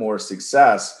little bit more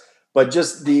success. But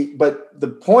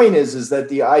the point is that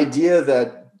the idea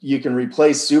that you can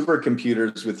replace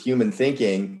supercomputers with human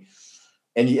thinking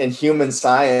and human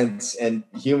science and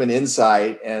human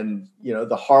insight and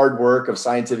the hard work of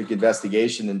scientific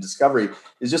investigation and discovery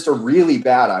is just a really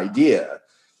bad idea.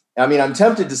 I mean, I'm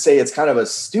tempted to say it's kind of a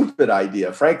stupid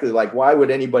idea, frankly. Like, why would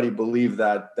anybody believe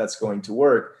that that's going to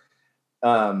work?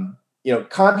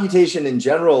 Computation in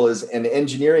general and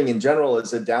engineering in general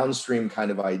is a downstream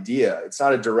kind of idea. It's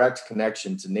not a direct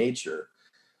connection to nature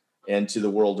and to the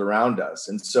world around us.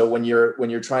 And so when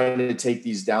you're trying to take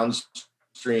these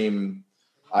downstream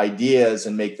ideas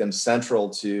and make them central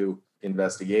to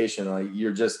investigation, like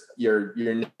you're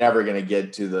never going to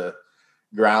get to the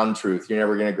ground truth. You're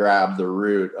never going to grab the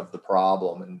root of the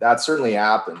problem. And that certainly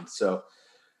happened. So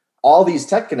all these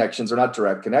tech connections are not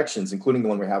direct connections, including the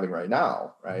one we're having right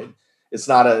now, right? It's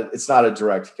not a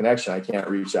direct connection. I can't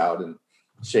reach out and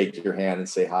shake your hand and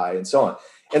say hi and so on.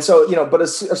 And so, but a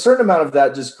certain amount of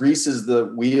that just greases the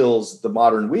wheels, the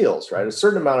modern wheels, right? A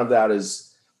certain amount of that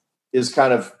is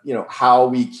kind of, how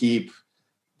we keep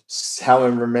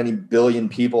however many billion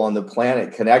people on the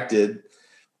planet connected.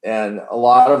 And a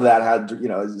lot of that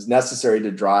is necessary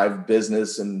to drive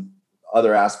business and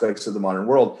other aspects of the modern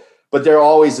world. But there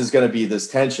always is going to be this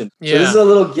tension. Yeah. So this is a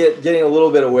little getting a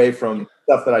little bit away from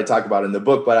stuff that I talk about in the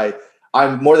book, but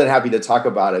I'm more than happy to talk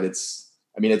about it. It's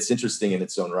interesting in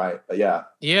its own right, but yeah.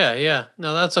 Yeah.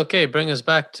 No, that's okay. Bring us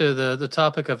back to the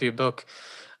topic of your book.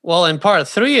 Well, in part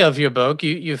 3 of your book,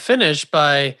 you finish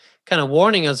by kind of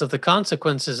warning us of the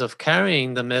consequences of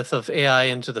carrying the myth of AI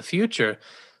into the future.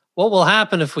 What will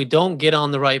happen if we don't get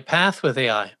on the right path with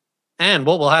AI? And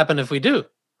what will happen if we do,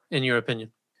 in your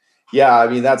opinion? Yeah, I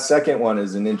mean, that second one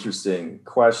is an interesting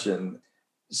question.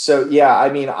 So, yeah, I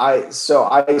mean, I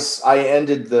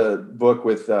ended the book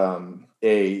with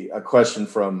a question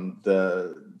from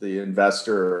the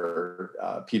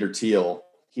investor, Peter Thiel.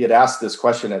 He had asked this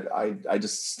question, and I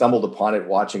just stumbled upon it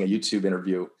watching a YouTube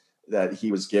interview that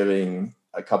he was giving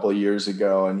a couple of years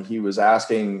ago. And he was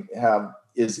asking,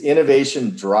 is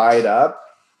innovation dried up?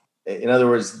 In other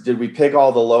words, did we pick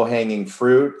all the low-hanging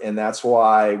fruit? And that's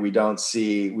why we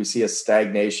see a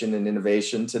stagnation in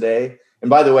innovation today. And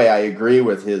by the way, I agree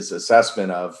with his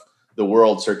assessment of the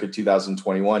world circa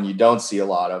 2021. You don't see a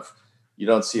lot of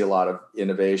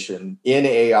innovation in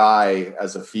AI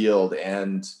as a field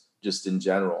and just in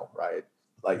general, right?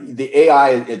 Like the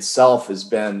AI itself has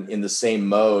been in the same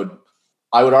mode,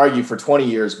 I would argue, for 20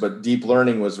 years, but deep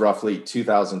learning was roughly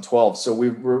 2012. So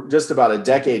we were just about a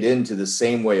decade into the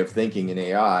same way of thinking in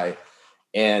AI.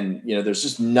 And, there's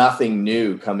just nothing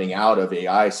new coming out of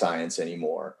AI science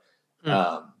anymore.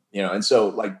 And so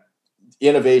like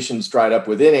innovation's dried up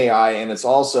within AI, and it's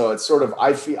sort of,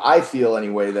 I feel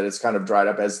anyway that it's kind of dried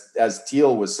up, as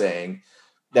Thiel was saying,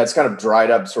 that's kind of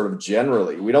dried up sort of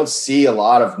generally. We don't see a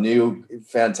lot of new,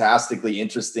 fantastically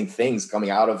interesting things coming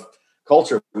out of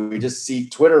culture. We just see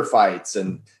Twitter fights,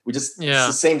 and it's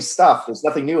the same stuff. There's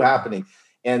nothing new happening.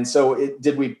 And so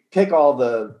did we pick all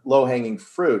the low-hanging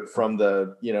fruit from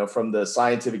the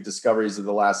scientific discoveries of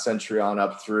the last century on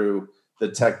up through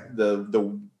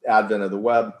the advent of the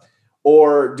web?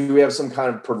 Or do we have some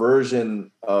kind of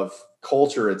perversion of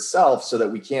culture itself so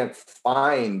that we can't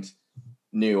find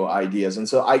new ideas? And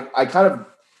so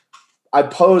I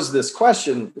pose this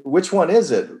question: which one is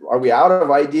it? Are we out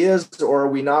of ideas, or are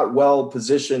we not well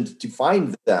positioned to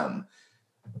find them?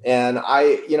 And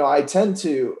I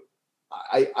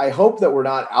hope that we're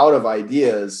not out of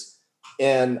ideas.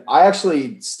 And I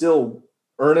actually still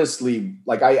earnestly,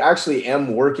 I actually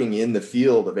am working in the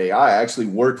field of AI. I actually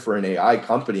work for an AI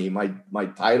company. My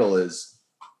title is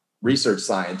research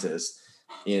scientist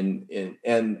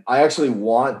and I actually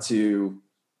want to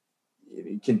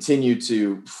continue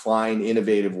to find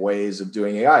innovative ways of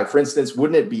doing AI. For instance,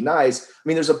 wouldn't it be nice? I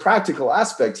mean, there's a practical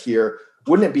aspect here.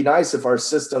 Wouldn't it be nice if our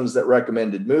systems that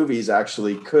recommended movies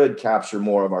actually could capture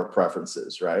more of our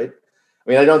preferences, right? I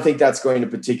mean, I don't think that's going to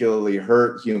particularly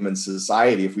hurt human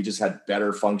society if we just had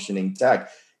better functioning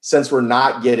tech. Since we're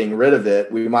not getting rid of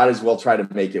it, we might as well try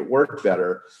to make it work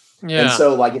better. Yeah. And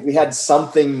so if we had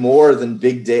something more than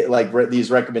big data,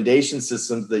 these recommendation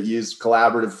systems that use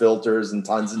collaborative filters and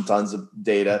tons of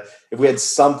data, if we had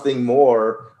something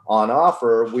more on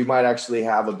offer, we might actually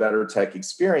have a better tech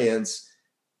experience.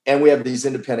 And we have these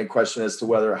independent questions as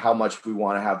to how much we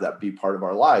want to have that be part of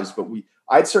our lives. But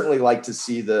I'd certainly like to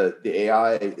see the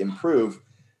AI improve.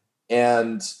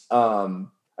 And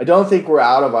I don't think we're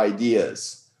out of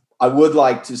ideas. I would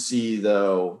like to see,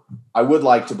 though, I would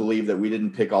like to believe that we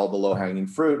didn't pick all the low-hanging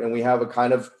fruit, and we have a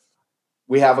kind of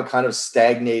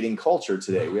stagnating culture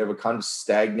today. We have a kind of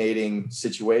stagnating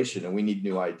situation, and we need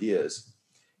new ideas.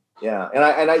 Yeah, and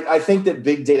I think that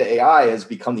big data AI has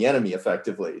become the enemy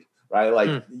effectively,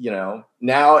 right?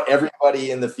 Now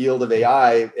everybody in the field of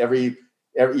AI,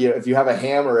 if you have a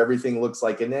hammer, everything looks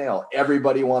like a nail.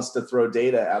 Everybody wants to throw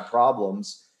data at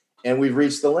problems. And we've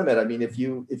reached the limit. I mean, if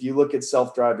you look at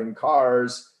self-driving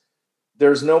cars,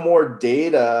 there's no more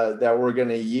data that we're going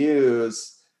to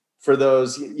use for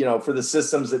those, for the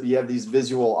systems that you have, these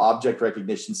visual object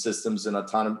recognition systems and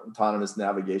autonomous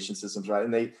navigation systems, right?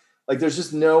 And there's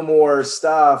just no more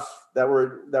stuff that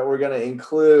we're going to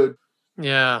include.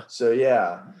 Yeah. So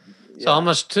yeah. So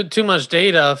almost too much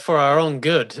data for our own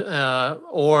good,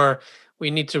 or we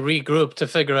need to regroup to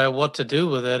figure out what to do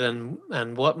with it and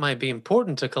what might be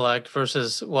important to collect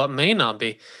versus what may not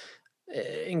be.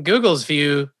 In Google's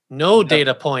view, no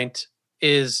data point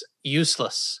is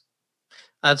useless.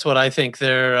 That's what I think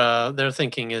their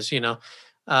thinking is. No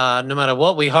matter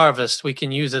what we harvest, we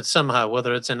can use it somehow,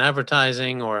 whether it's in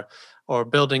advertising or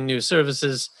building new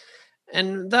services.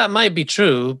 And that might be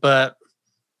true, but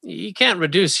you can't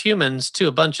reduce humans to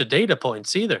a bunch of data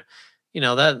points either.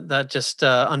 That just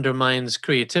undermines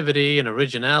creativity and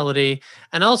originality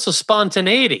and also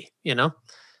spontaneity,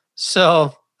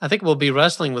 So I think we'll be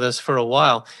wrestling with this for a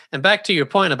while. And back to your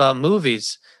point about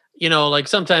movies,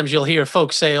 sometimes you'll hear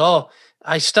folks say, oh,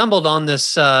 I stumbled on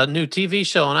this new TV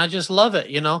show and I just love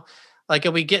it.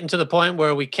 Are we getting to the point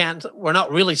where we're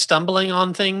not really stumbling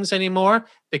on things anymore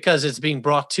because it's being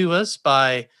brought to us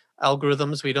by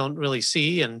algorithms we don't really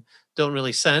see and don't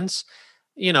really sense?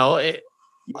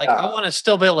 I want to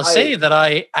still be able to say that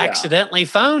I accidentally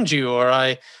found you, or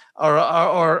I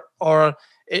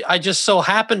just so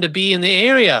happened to be in the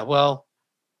area. Well,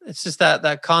 it's just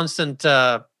that constant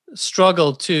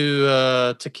struggle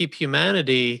to keep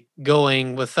humanity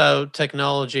going without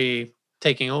technology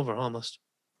taking over almost.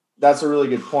 That's a really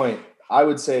good point. I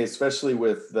would say, especially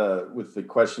with the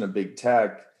question of big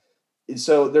tech.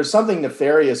 So there's something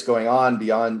nefarious going on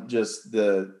beyond just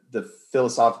the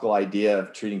philosophical idea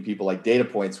of treating people like data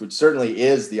points, which certainly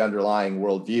is the underlying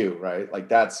worldview, right?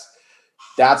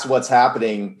 That's what's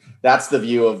happening. That's the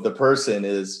view of the person,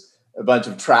 is a bunch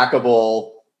of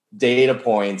trackable data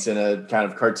points in a kind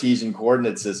of Cartesian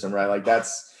coordinate system, right?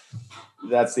 That's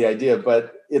the idea.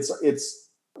 But it's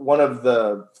one of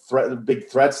the big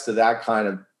threats to that kind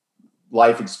of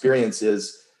life experience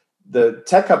is the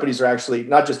tech companies are actually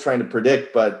not just trying to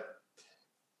predict, but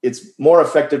it's more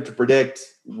effective to predict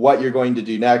what you're going to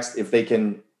do next if they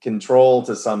can control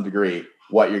to some degree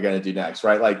what you're going to do next,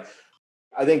 right?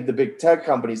 I think the big tech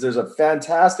companies, there's a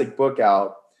fantastic book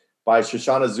out by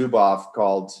Shoshana Zuboff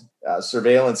called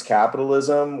Surveillance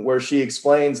Capitalism, where she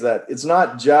explains that it's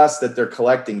not just that they're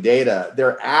collecting data,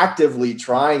 they're actively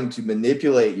trying to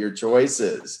manipulate your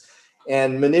choices.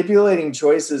 And manipulating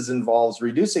choices involves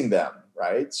reducing them,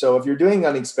 right? So if you're doing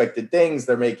unexpected things,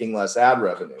 they're making less ad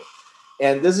revenue.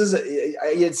 And this is,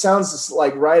 it sounds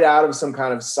like right out of some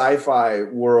kind of sci-fi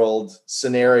world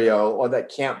scenario, or that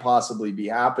can't possibly be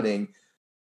happening.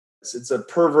 It's a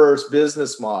perverse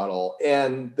business model.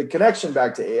 And the connection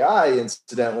back to AI,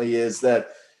 incidentally, is that,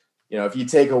 if you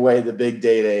take away the big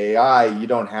data AI, you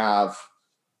don't have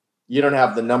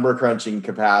the number crunching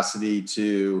capacity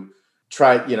to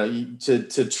try,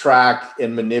 to track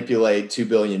and manipulate 2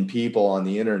 billion people on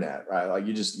the internet, right? Like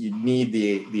you need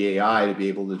the AI to be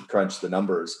able to crunch the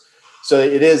numbers. So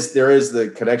there is the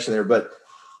connection there. But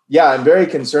yeah, I'm very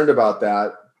concerned about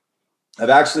that. I've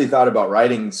actually thought about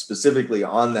writing specifically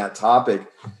on that topic.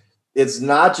 It's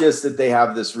not just that they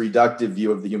have this reductive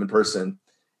view of the human person.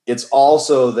 It's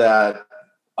also that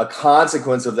a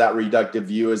consequence of that reductive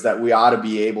view is that we ought to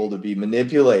be able to be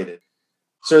manipulated.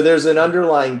 So there's an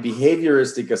underlying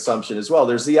behavioristic assumption as well.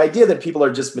 There's the idea that people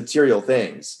are just material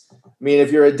things. I mean,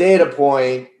 if you're a data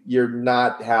point, you're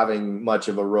not having much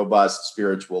of a robust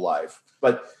spiritual life.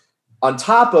 But on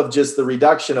top of just the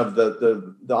reduction of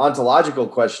the ontological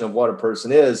question of what a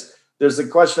person is, there's a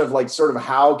question of like sort of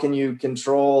how can you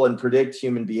control and predict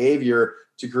human behavior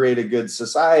to create a good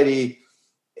society.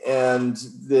 And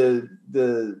the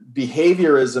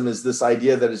behaviorism is this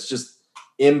idea that it's just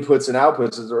inputs and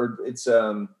outputs, or it's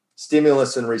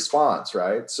stimulus and response,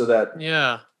 right? So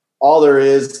that all there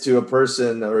is to a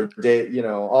person, or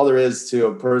all there is to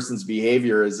a person's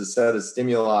behavior is a set of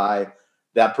stimuli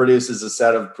that produces a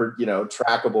set of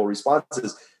trackable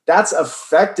responses. That's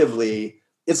effectively,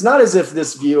 it's not as if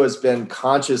this view has been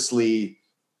consciously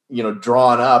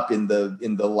drawn up in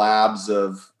the labs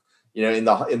of in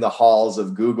the halls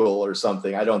of Google or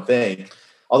something. I don't think,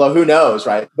 although who knows,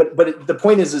 right? But the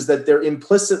point is that they're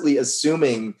implicitly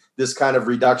assuming this kind of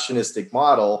reductionistic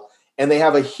model, and they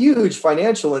have a huge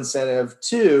financial incentive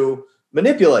to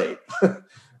manipulate,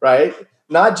 right?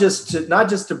 Not just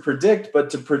to predict, but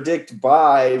to predict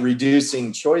by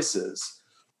reducing choices.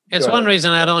 It's one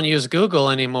reason I don't use Google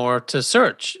anymore to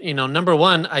search. Number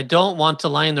one, I don't want to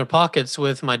line their pockets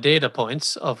with my data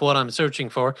points of what I'm searching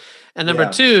for. And number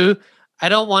two, I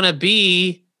don't want to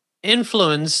be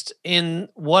influenced in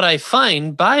what I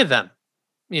find by them,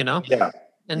 Yeah.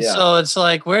 And so it's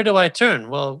like, where do I turn?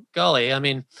 Well, golly, I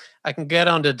mean, I can get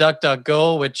onto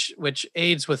DuckDuckGo, which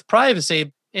aids with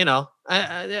privacy.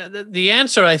 The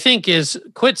answer, I think, is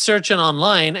quit searching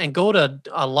online and go to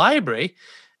a library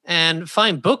and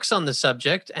find books on the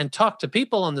subject and talk to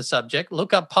people on the subject,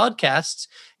 look up podcasts,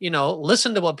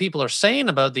 listen to what people are saying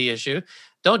about the issue.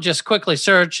 Don't just quickly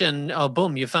search and, oh,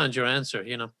 boom, you found your answer,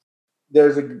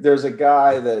 There's a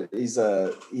guy that he's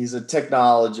a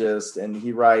technologist, and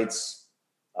he writes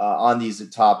on these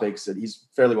topics. That he's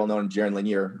fairly well known, Jaron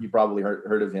Lanier. You probably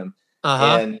heard of him.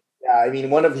 And I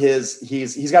mean, one of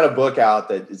he's got a book out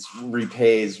that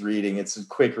repays reading. It's a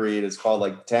quick read. It's called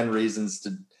like 10 Reasons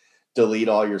to Delete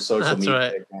All Your Social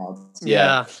Media Accounts.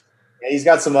 Yeah. And he's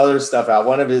got some other stuff out.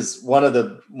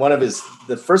 The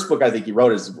first book I think he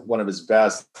wrote is one of his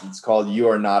best. It's called You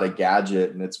Are Not a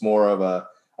Gadget, and it's more of a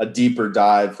deeper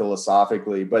dive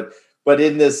philosophically. But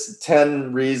in this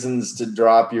 10 Reasons to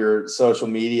Drop Your Social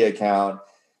Media Account,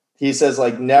 he says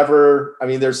like never. I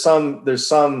mean, there's some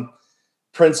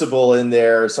principle in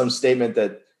there, some statement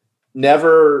that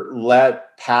never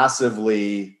let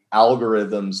passively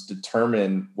algorithms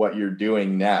determine what you're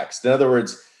doing next. In other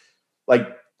words,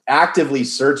 like actively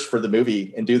search for the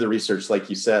movie and do the research, like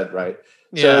you said, right?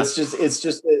 Yeah. So it's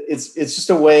just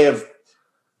a way of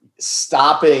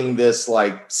stopping this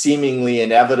like seemingly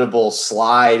inevitable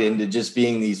slide into just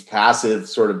being these passive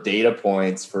sort of data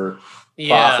points for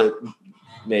profit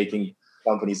making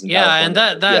companies. And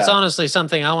that's honestly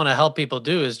something I want to help people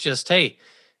do is just, hey,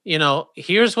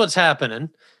 here's what's happening.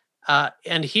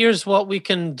 And here's what we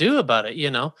can do about it.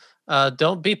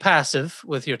 Don't be passive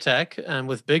with your tech and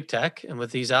with big tech and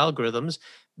with these algorithms.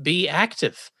 Be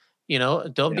active.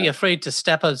 Don't be afraid to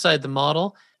step outside the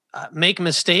model, make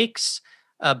mistakes,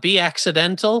 be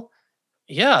accidental.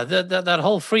 Yeah, that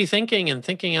whole free thinking and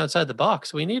thinking outside the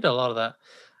box. We need a lot of that.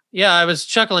 Yeah, I was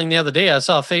chuckling the other day. I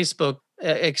saw Facebook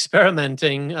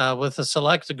experimenting with a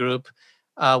select group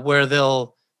where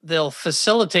they'll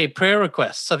facilitate prayer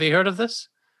requests. Have you heard of this?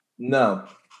 No.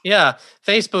 Yeah,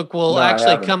 Facebook will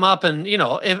actually come up and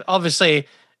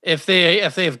if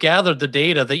they've gathered the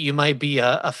data that you might be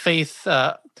a faith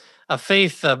a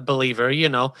faith believer,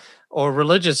 or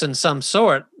religious in some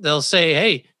sort, they'll say,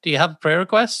 "Hey, do you have prayer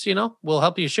requests? We'll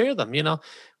help you share them."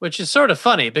 Which is sort of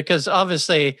funny because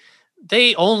obviously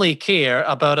they only care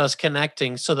about us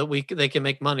connecting so that they can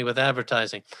make money with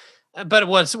advertising. But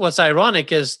what's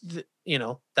ironic is,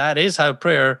 that is how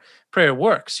prayer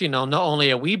works. Not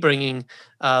only are we bringing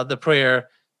the prayer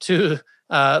to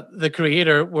the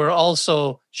Creator, we're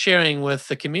also sharing with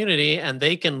the community, and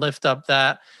they can lift up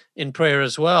that in prayer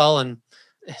as well. And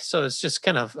so it's just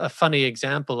kind of a funny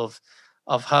example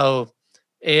of how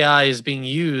AI is being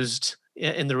used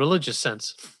in the religious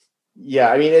sense. Yeah,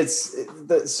 I mean,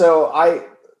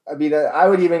 I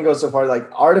would even go so far, like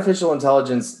artificial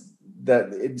intelligence,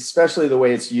 that especially the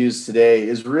way it's used today,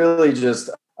 is really just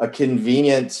a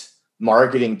convenient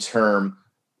marketing term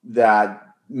that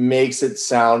makes it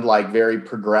sound like very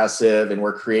progressive, and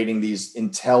we're creating these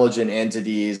intelligent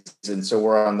entities, and so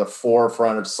we're on the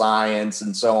forefront of science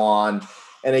and so on.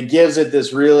 And it gives it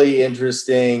this really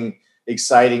interesting,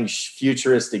 exciting,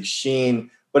 futuristic sheen,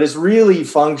 but it's really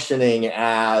functioning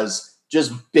as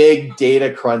just big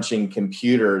data crunching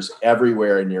computers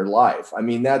everywhere in your life. I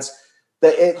mean, that's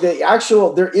the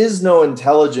actual, there is no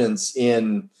intelligence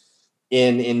in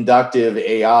inductive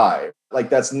AI. Like,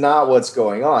 that's not what's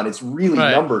going on. It's really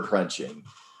number crunching.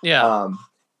 Yeah.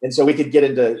 And so we could get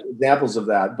into examples of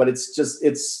that, but it's just,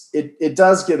 it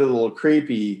does get a little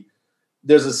creepy.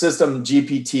 There's a system,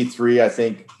 GPT-3, I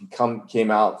think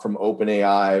came out from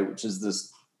OpenAI, which is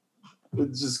this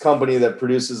company that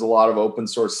produces a lot of open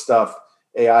source stuff,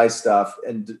 AI stuff.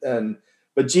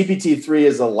 But GPT-3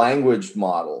 is a language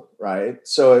model, right?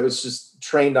 So it was just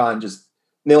trained on just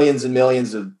millions and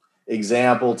millions of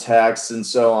example texts and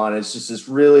so on. It's just this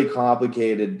really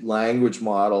complicated language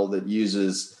model that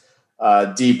uses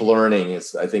deep learning.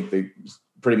 Is, I think,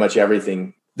 pretty much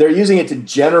everything. They're using it to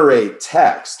generate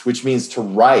text, which means to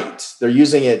write. They're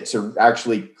using it to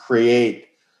actually create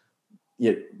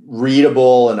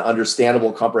readable and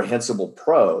understandable, comprehensible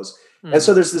prose. And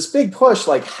so there's this big push,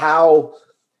 like how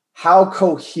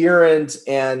coherent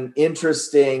and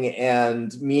interesting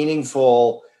and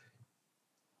meaningful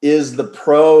is the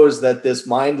prose that this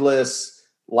mindless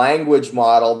language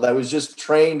model that was just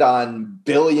trained on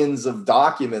billions of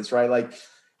documents, right? Like,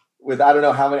 with, I don't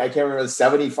know how many, I can't remember,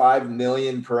 75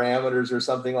 million parameters or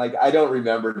something. Like, I don't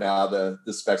remember now the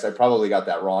specs. I probably got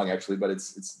that wrong, actually, but it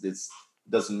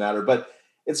doesn't matter. But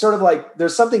it's sort of like,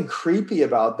 there's something creepy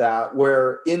about that,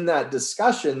 where in that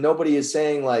discussion, nobody is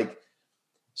saying, like,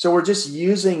 so we're just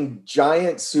using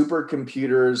giant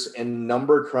supercomputers and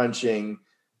number crunching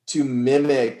to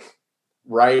mimic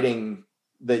writing,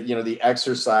 the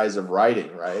exercise of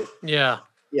writing, right? Yeah.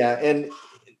 Yeah. And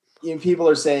people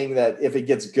are saying that if it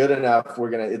gets good enough,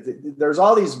 there's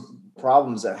all these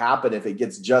problems that happen if it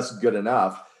gets just good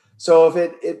enough. So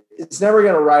if it's never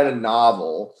going to write a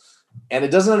novel, and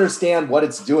it doesn't understand what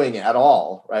it's doing at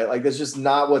all, right? Like, that's just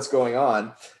not what's going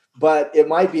on. But it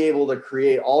might be able to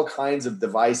create all kinds of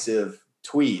divisive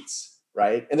tweets,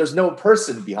 right? And there's no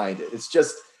person behind it. It's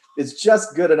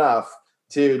just good enough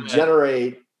to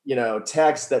generate,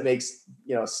 text that makes,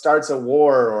 starts a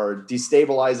war or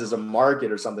destabilizes a market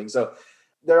or something. So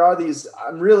there are these,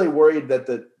 I'm really worried that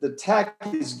the tech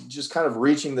is just kind of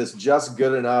reaching this just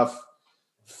good enough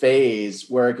phase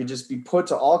where it could just be put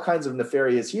to all kinds of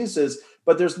nefarious uses,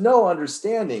 but there's no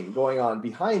understanding going on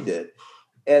behind it.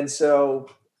 And so,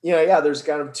 there's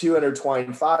kind of two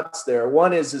intertwined thoughts there.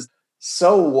 One is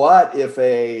so what if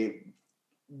a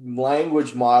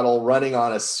language model running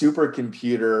on a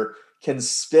supercomputer can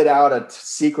spit out a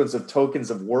sequence of tokens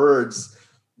of words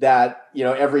that,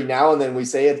 every now and then we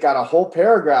say it got a whole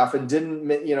paragraph and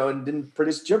didn't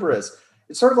produce gibberish.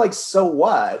 It's sort of like, so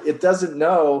what? It doesn't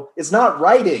know. It's not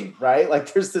writing, right?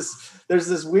 Like, there's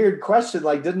this weird question.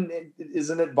 Like,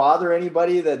 isn't it bother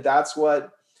anybody that that's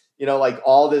what, like,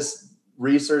 all this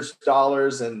research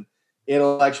dollars and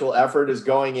intellectual effort is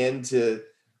going into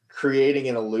creating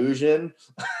an illusion,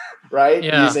 right?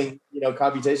 Yeah. Using,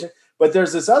 computation. But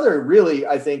there's this other, really,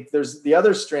 I think there's the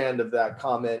other strand of that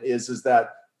comment is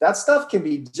that stuff can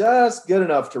be just good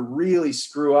enough to really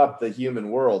screw up the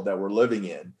human world that we're living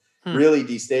in. Really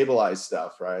destabilize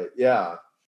stuff, right? Yeah.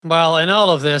 Well, in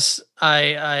all of this,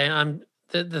 I'm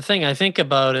the thing I think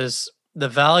about is the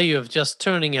value of just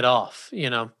turning it off,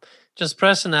 just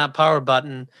pressing that power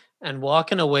button and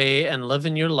walking away and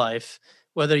living your life,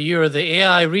 whether you're the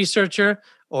AI researcher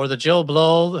or the Joe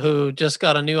Blow who just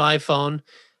got a new iPhone,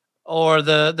 or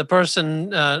the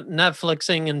person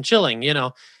Netflixing and chilling,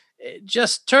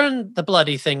 just turn the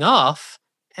bloody thing off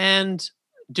and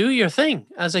do your thing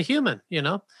as a human,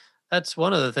 That's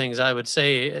one of the things I would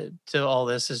say to all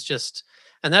this is just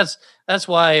And that's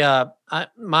why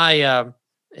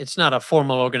it's not a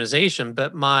formal organization,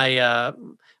 but my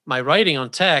writing on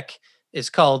tech is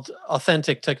called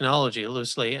Authentic Technology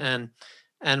loosely, and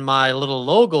my little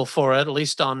logo for it, at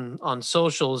least on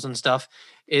socials and stuff,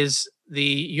 is the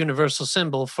universal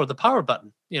symbol for the power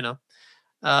button.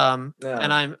 And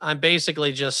Yeah. I'm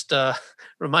basically just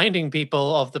reminding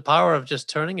people of the power of just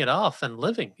turning it off and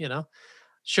living.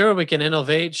 Sure, we can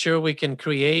innovate. Sure, we can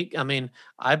create. I mean,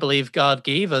 I believe God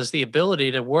gave us the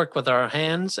ability to work with our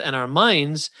hands and our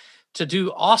minds to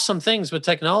do awesome things with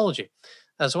technology.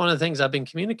 That's one of the things I've been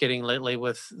communicating lately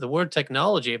with the word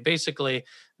technology. It basically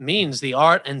means the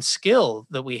art and skill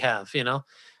that we have.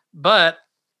 But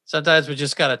sometimes we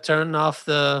just got to turn off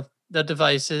the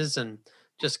devices and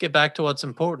just get back to what's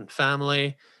important: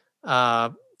 family, uh,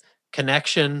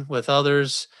 connection with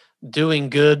others,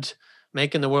 doing good,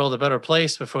 making the world a better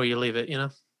place before you leave it.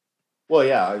 Well,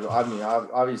 yeah. I mean,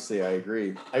 obviously, I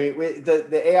agree. I mean,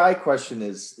 the AI question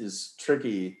is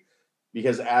tricky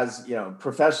because, as you know,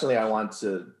 professionally, I want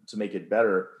to make it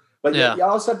better. But Yeah. you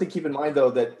also have to keep in mind,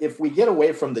 though, that if we get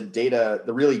away from the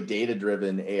really data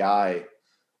driven AI,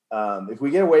 if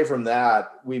we get away from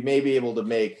that, we may be able to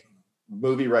make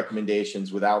movie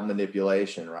recommendations without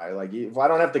manipulation, right? Like if I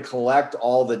don't have to collect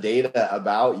all the data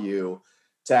about you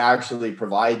to actually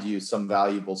provide you some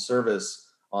valuable service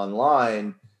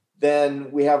online,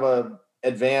 then we have a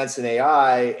advance in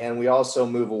AI, and we also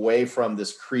move away from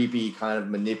this creepy kind of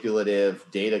manipulative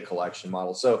data collection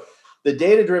model. So the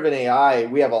data-driven AI,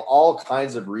 we have all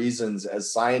kinds of reasons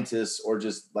as scientists or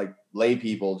just like lay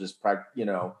people,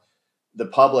 the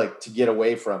public, to get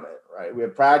away from it, right? We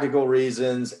have practical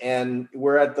reasons, and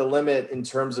we're at the limit in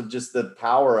terms of just the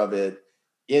power of it.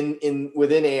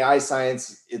 Within AI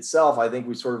science itself, I think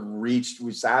we've reached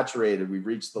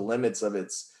the limits of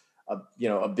its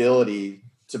ability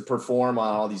to perform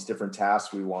on all these different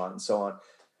tasks we want and so on.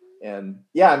 And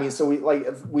yeah, I mean, so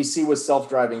we see with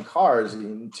self-driving cars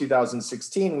in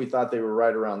 2016, we thought they were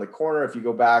right around the corner. If you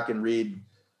go back and read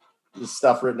the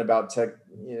stuff written about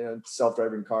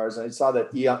self-driving cars, and I saw that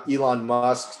Elon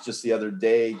Musk just the other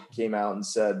day came out and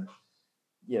said,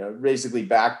 basically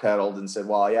backpedaled and said,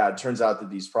 well, yeah, it turns out that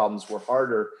these problems were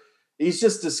harder. He's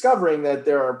just discovering that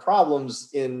there are problems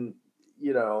in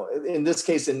this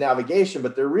case in navigation,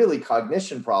 but they're really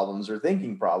cognition problems or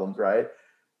thinking problems, right?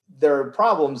 There are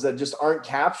problems that just aren't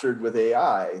captured with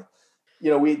AI.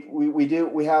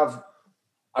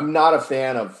 I'm not a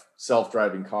fan of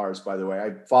self-driving cars, by the way.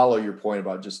 I follow your point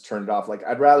about just turn it off. Like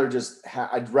I'd rather just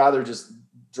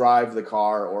drive the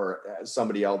car or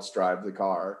somebody else drive the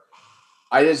car.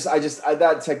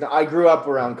 I grew up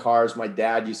around cars. My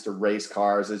dad used to race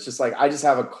cars. It's just like, I just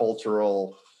have a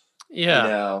cultural,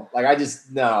 Yeah. I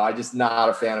just not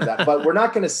a fan of that, but we're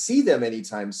not going to see them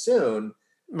anytime soon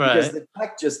because Right. the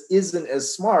tech just isn't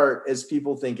as smart as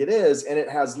people think it is. And it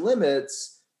has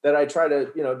limits that I try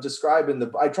to, describe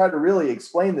I try to really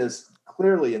explain this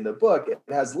clearly in the book. It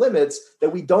has limits that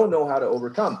we don't know how to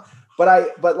overcome.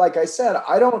 But like I said,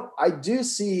 I do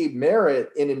see merit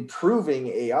in improving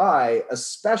AI,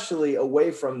 especially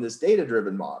away from this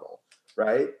data-driven model,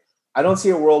 right? I don't see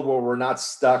a world where we're not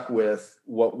stuck with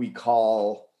what we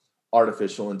call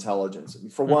artificial intelligence.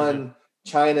 For one,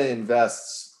 China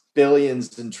invests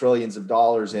billions and trillions of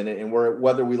dollars in it, and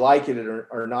whether we like it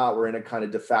or not, we're in a kind of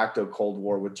de facto Cold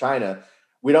War with China.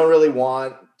 We don't really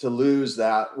want to lose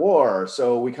that war,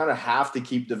 so we kind of have to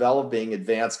keep developing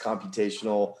advanced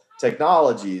computational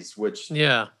technologies, which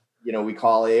we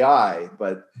call AI.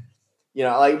 But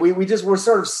we're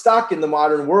sort of stuck in the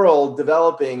modern world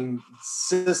developing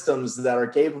systems that are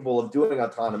capable of doing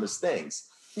autonomous things.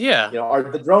 Yeah.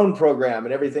 The drone program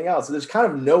and everything else. So there's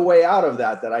kind of no way out of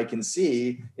that I can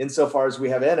see, insofar as we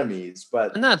have enemies.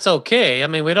 And that's okay. I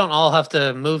mean, we don't all have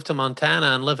to move to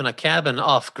Montana and live in a cabin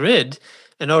off grid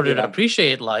in order to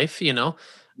appreciate life,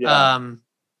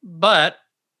 But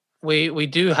we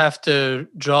do have to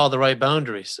draw the right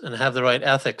boundaries and have the right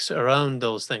ethics around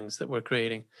those things that we're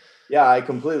creating. Yeah, I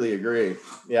completely agree.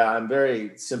 Yeah, I'm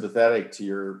very sympathetic to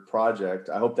your project.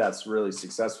 I hope that's really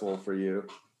successful for you.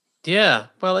 Yeah,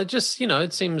 well, it just,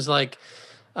 it seems like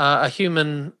a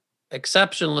human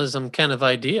exceptionalism kind of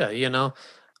idea.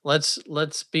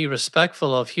 Let's be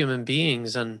respectful of human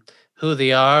beings and who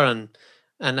they are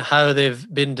and how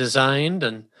they've been designed,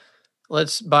 and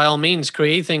let's by all means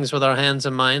create things with our hands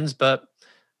and minds, but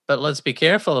let's be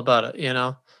careful about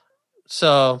it.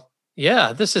 So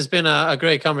yeah, this has been a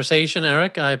great conversation,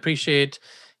 Eric. I appreciate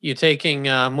you taking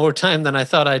more time than I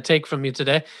thought I'd take from you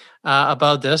today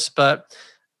about this, but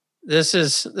this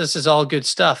is all good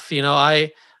stuff.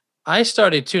 I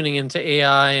started tuning into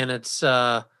AI and its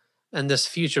and this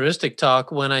futuristic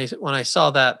talk when I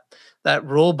saw that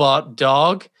robot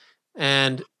dog,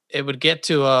 and it would get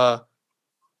to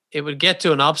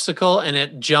an obstacle and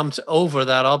it jumped over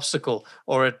that obstacle,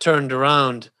 or it turned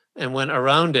around and went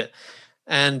around it.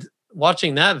 And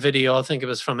watching that video, I think it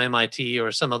was from MIT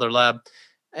or some other lab,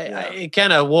 it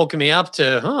kind of woke me up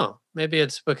to, maybe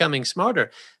it's becoming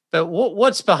smarter. But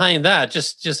what's behind that?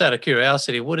 Just out of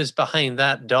curiosity, what is behind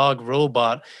that dog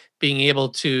robot being able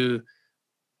to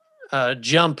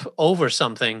jump over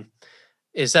something?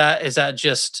 Is that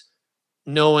just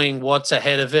knowing what's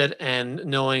ahead of it and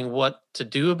knowing what to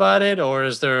do about it, or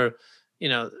is there,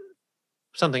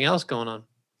 something else going on?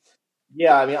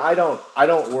 Yeah, I mean, I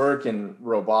don't work in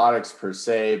robotics per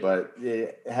se, but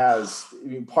it has,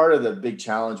 part of the big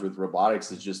challenge with robotics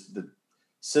is just the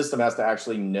system has to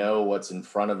actually know what's in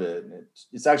front of it. And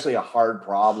it's actually a hard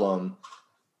problem.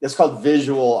 It's called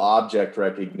visual object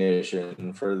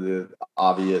recognition for the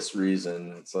obvious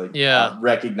reason. It's like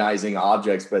recognizing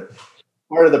objects, but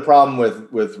part of the problem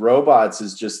with robots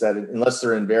is just that unless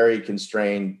they're in very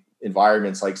constrained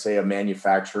environments, like say a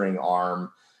manufacturing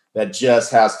arm that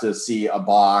just has to see a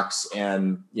box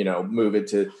and, move it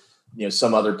to,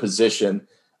 some other position,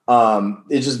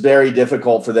 it's just very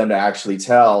difficult for them to actually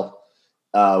tell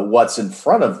what's in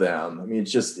front of them. I mean, it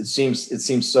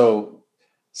seems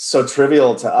so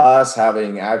trivial to us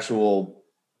having actual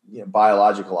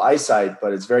biological eyesight,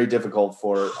 but it's very difficult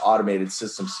for automated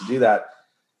systems to do that.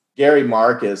 Gary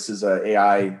Marcus is an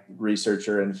AI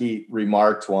researcher, and he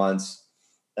remarked once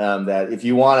that if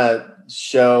you want to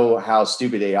show how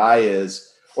stupid AI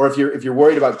is, or if you're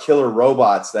worried about killer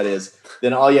robots, that is,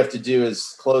 then all you have to do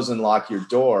is close and lock your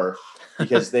door,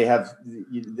 because they have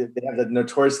a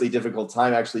notoriously difficult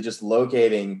time actually just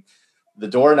locating the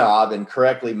doorknob and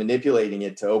correctly manipulating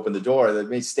it to open the door. They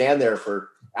may stand there for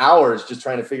hours just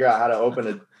trying to figure out how to open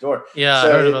a door. Yeah, so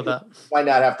I heard about that. Might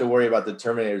not have to worry about the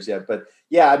Terminators yet, but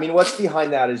yeah, I mean, what's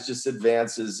behind that is just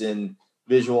advances in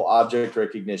visual object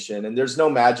recognition, and there's no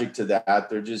magic to that.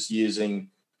 They're just using,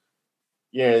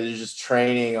 they're just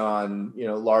training on,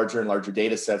 larger and larger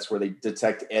data sets where they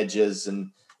detect edges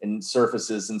and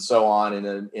surfaces and so on in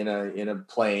a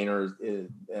plane or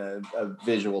a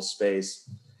visual space.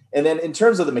 And then in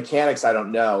terms of the mechanics, I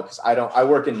don't know, because I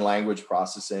work in language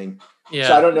processing. Yeah,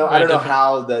 so I don't know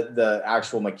how the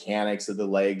actual mechanics of the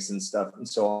legs and stuff and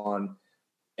so on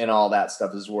and all that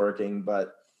stuff is working.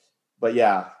 But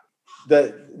yeah,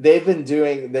 they've been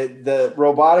doing the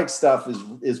robotic stuff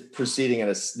is proceeding at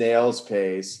a snail's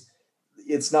pace.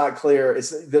 It's not clear.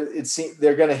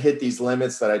 They're going to hit these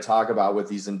limits that I talk about with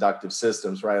these inductive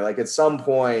systems, right? Like at some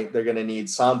point they're going to need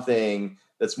something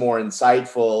that's more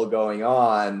insightful going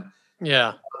on.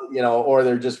 Yeah. Or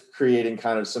they're just creating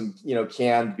kind of some,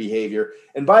 canned behavior.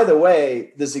 And by the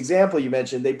way, this example you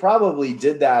mentioned, they probably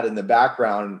did that in the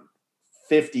background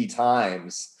 50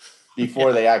 times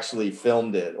before they actually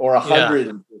filmed it, or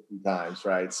 150 times,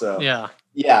 right? So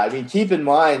yeah, I mean, keep in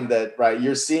mind that, right,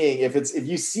 you're seeing, if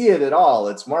you see it at all,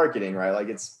 it's marketing, right? Like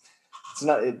it's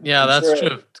not. That's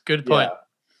true. It's a good point. Yeah.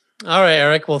 All right,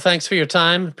 Eric. Well, thanks for your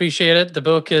time. Appreciate it. The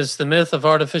book is The Myth of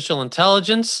Artificial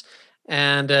Intelligence,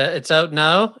 and it's out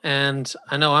now. And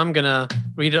I know I'm going to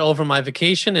read it over my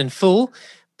vacation in full,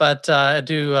 but I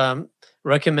do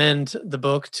recommend the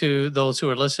book to those who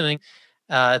are listening.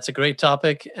 It's a great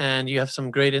topic, and you have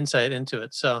some great insight into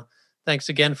it. So thanks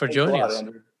again for joining us.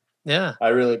 Andrew. Yeah. I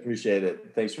really appreciate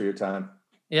it. Thanks for your time.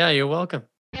 Yeah, you're welcome.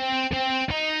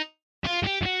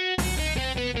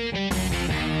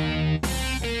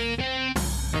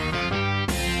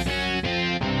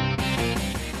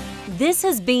 This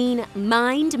has been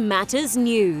Mind Matters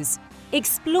News.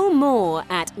 Explore more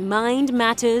at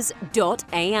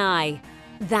mindmatters.ai.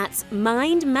 That's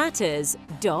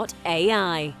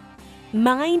mindmatters.ai.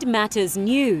 Mind Matters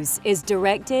News is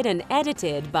directed and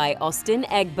edited by Austin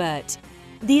Egbert.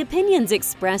 The opinions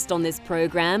expressed on this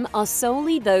program are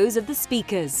solely those of the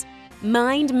speakers.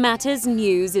 Mind Matters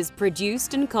News is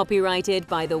produced and copyrighted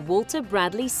by the Walter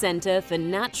Bradley Center for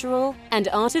Natural and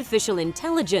Artificial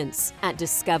Intelligence at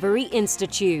Discovery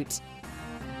Institute.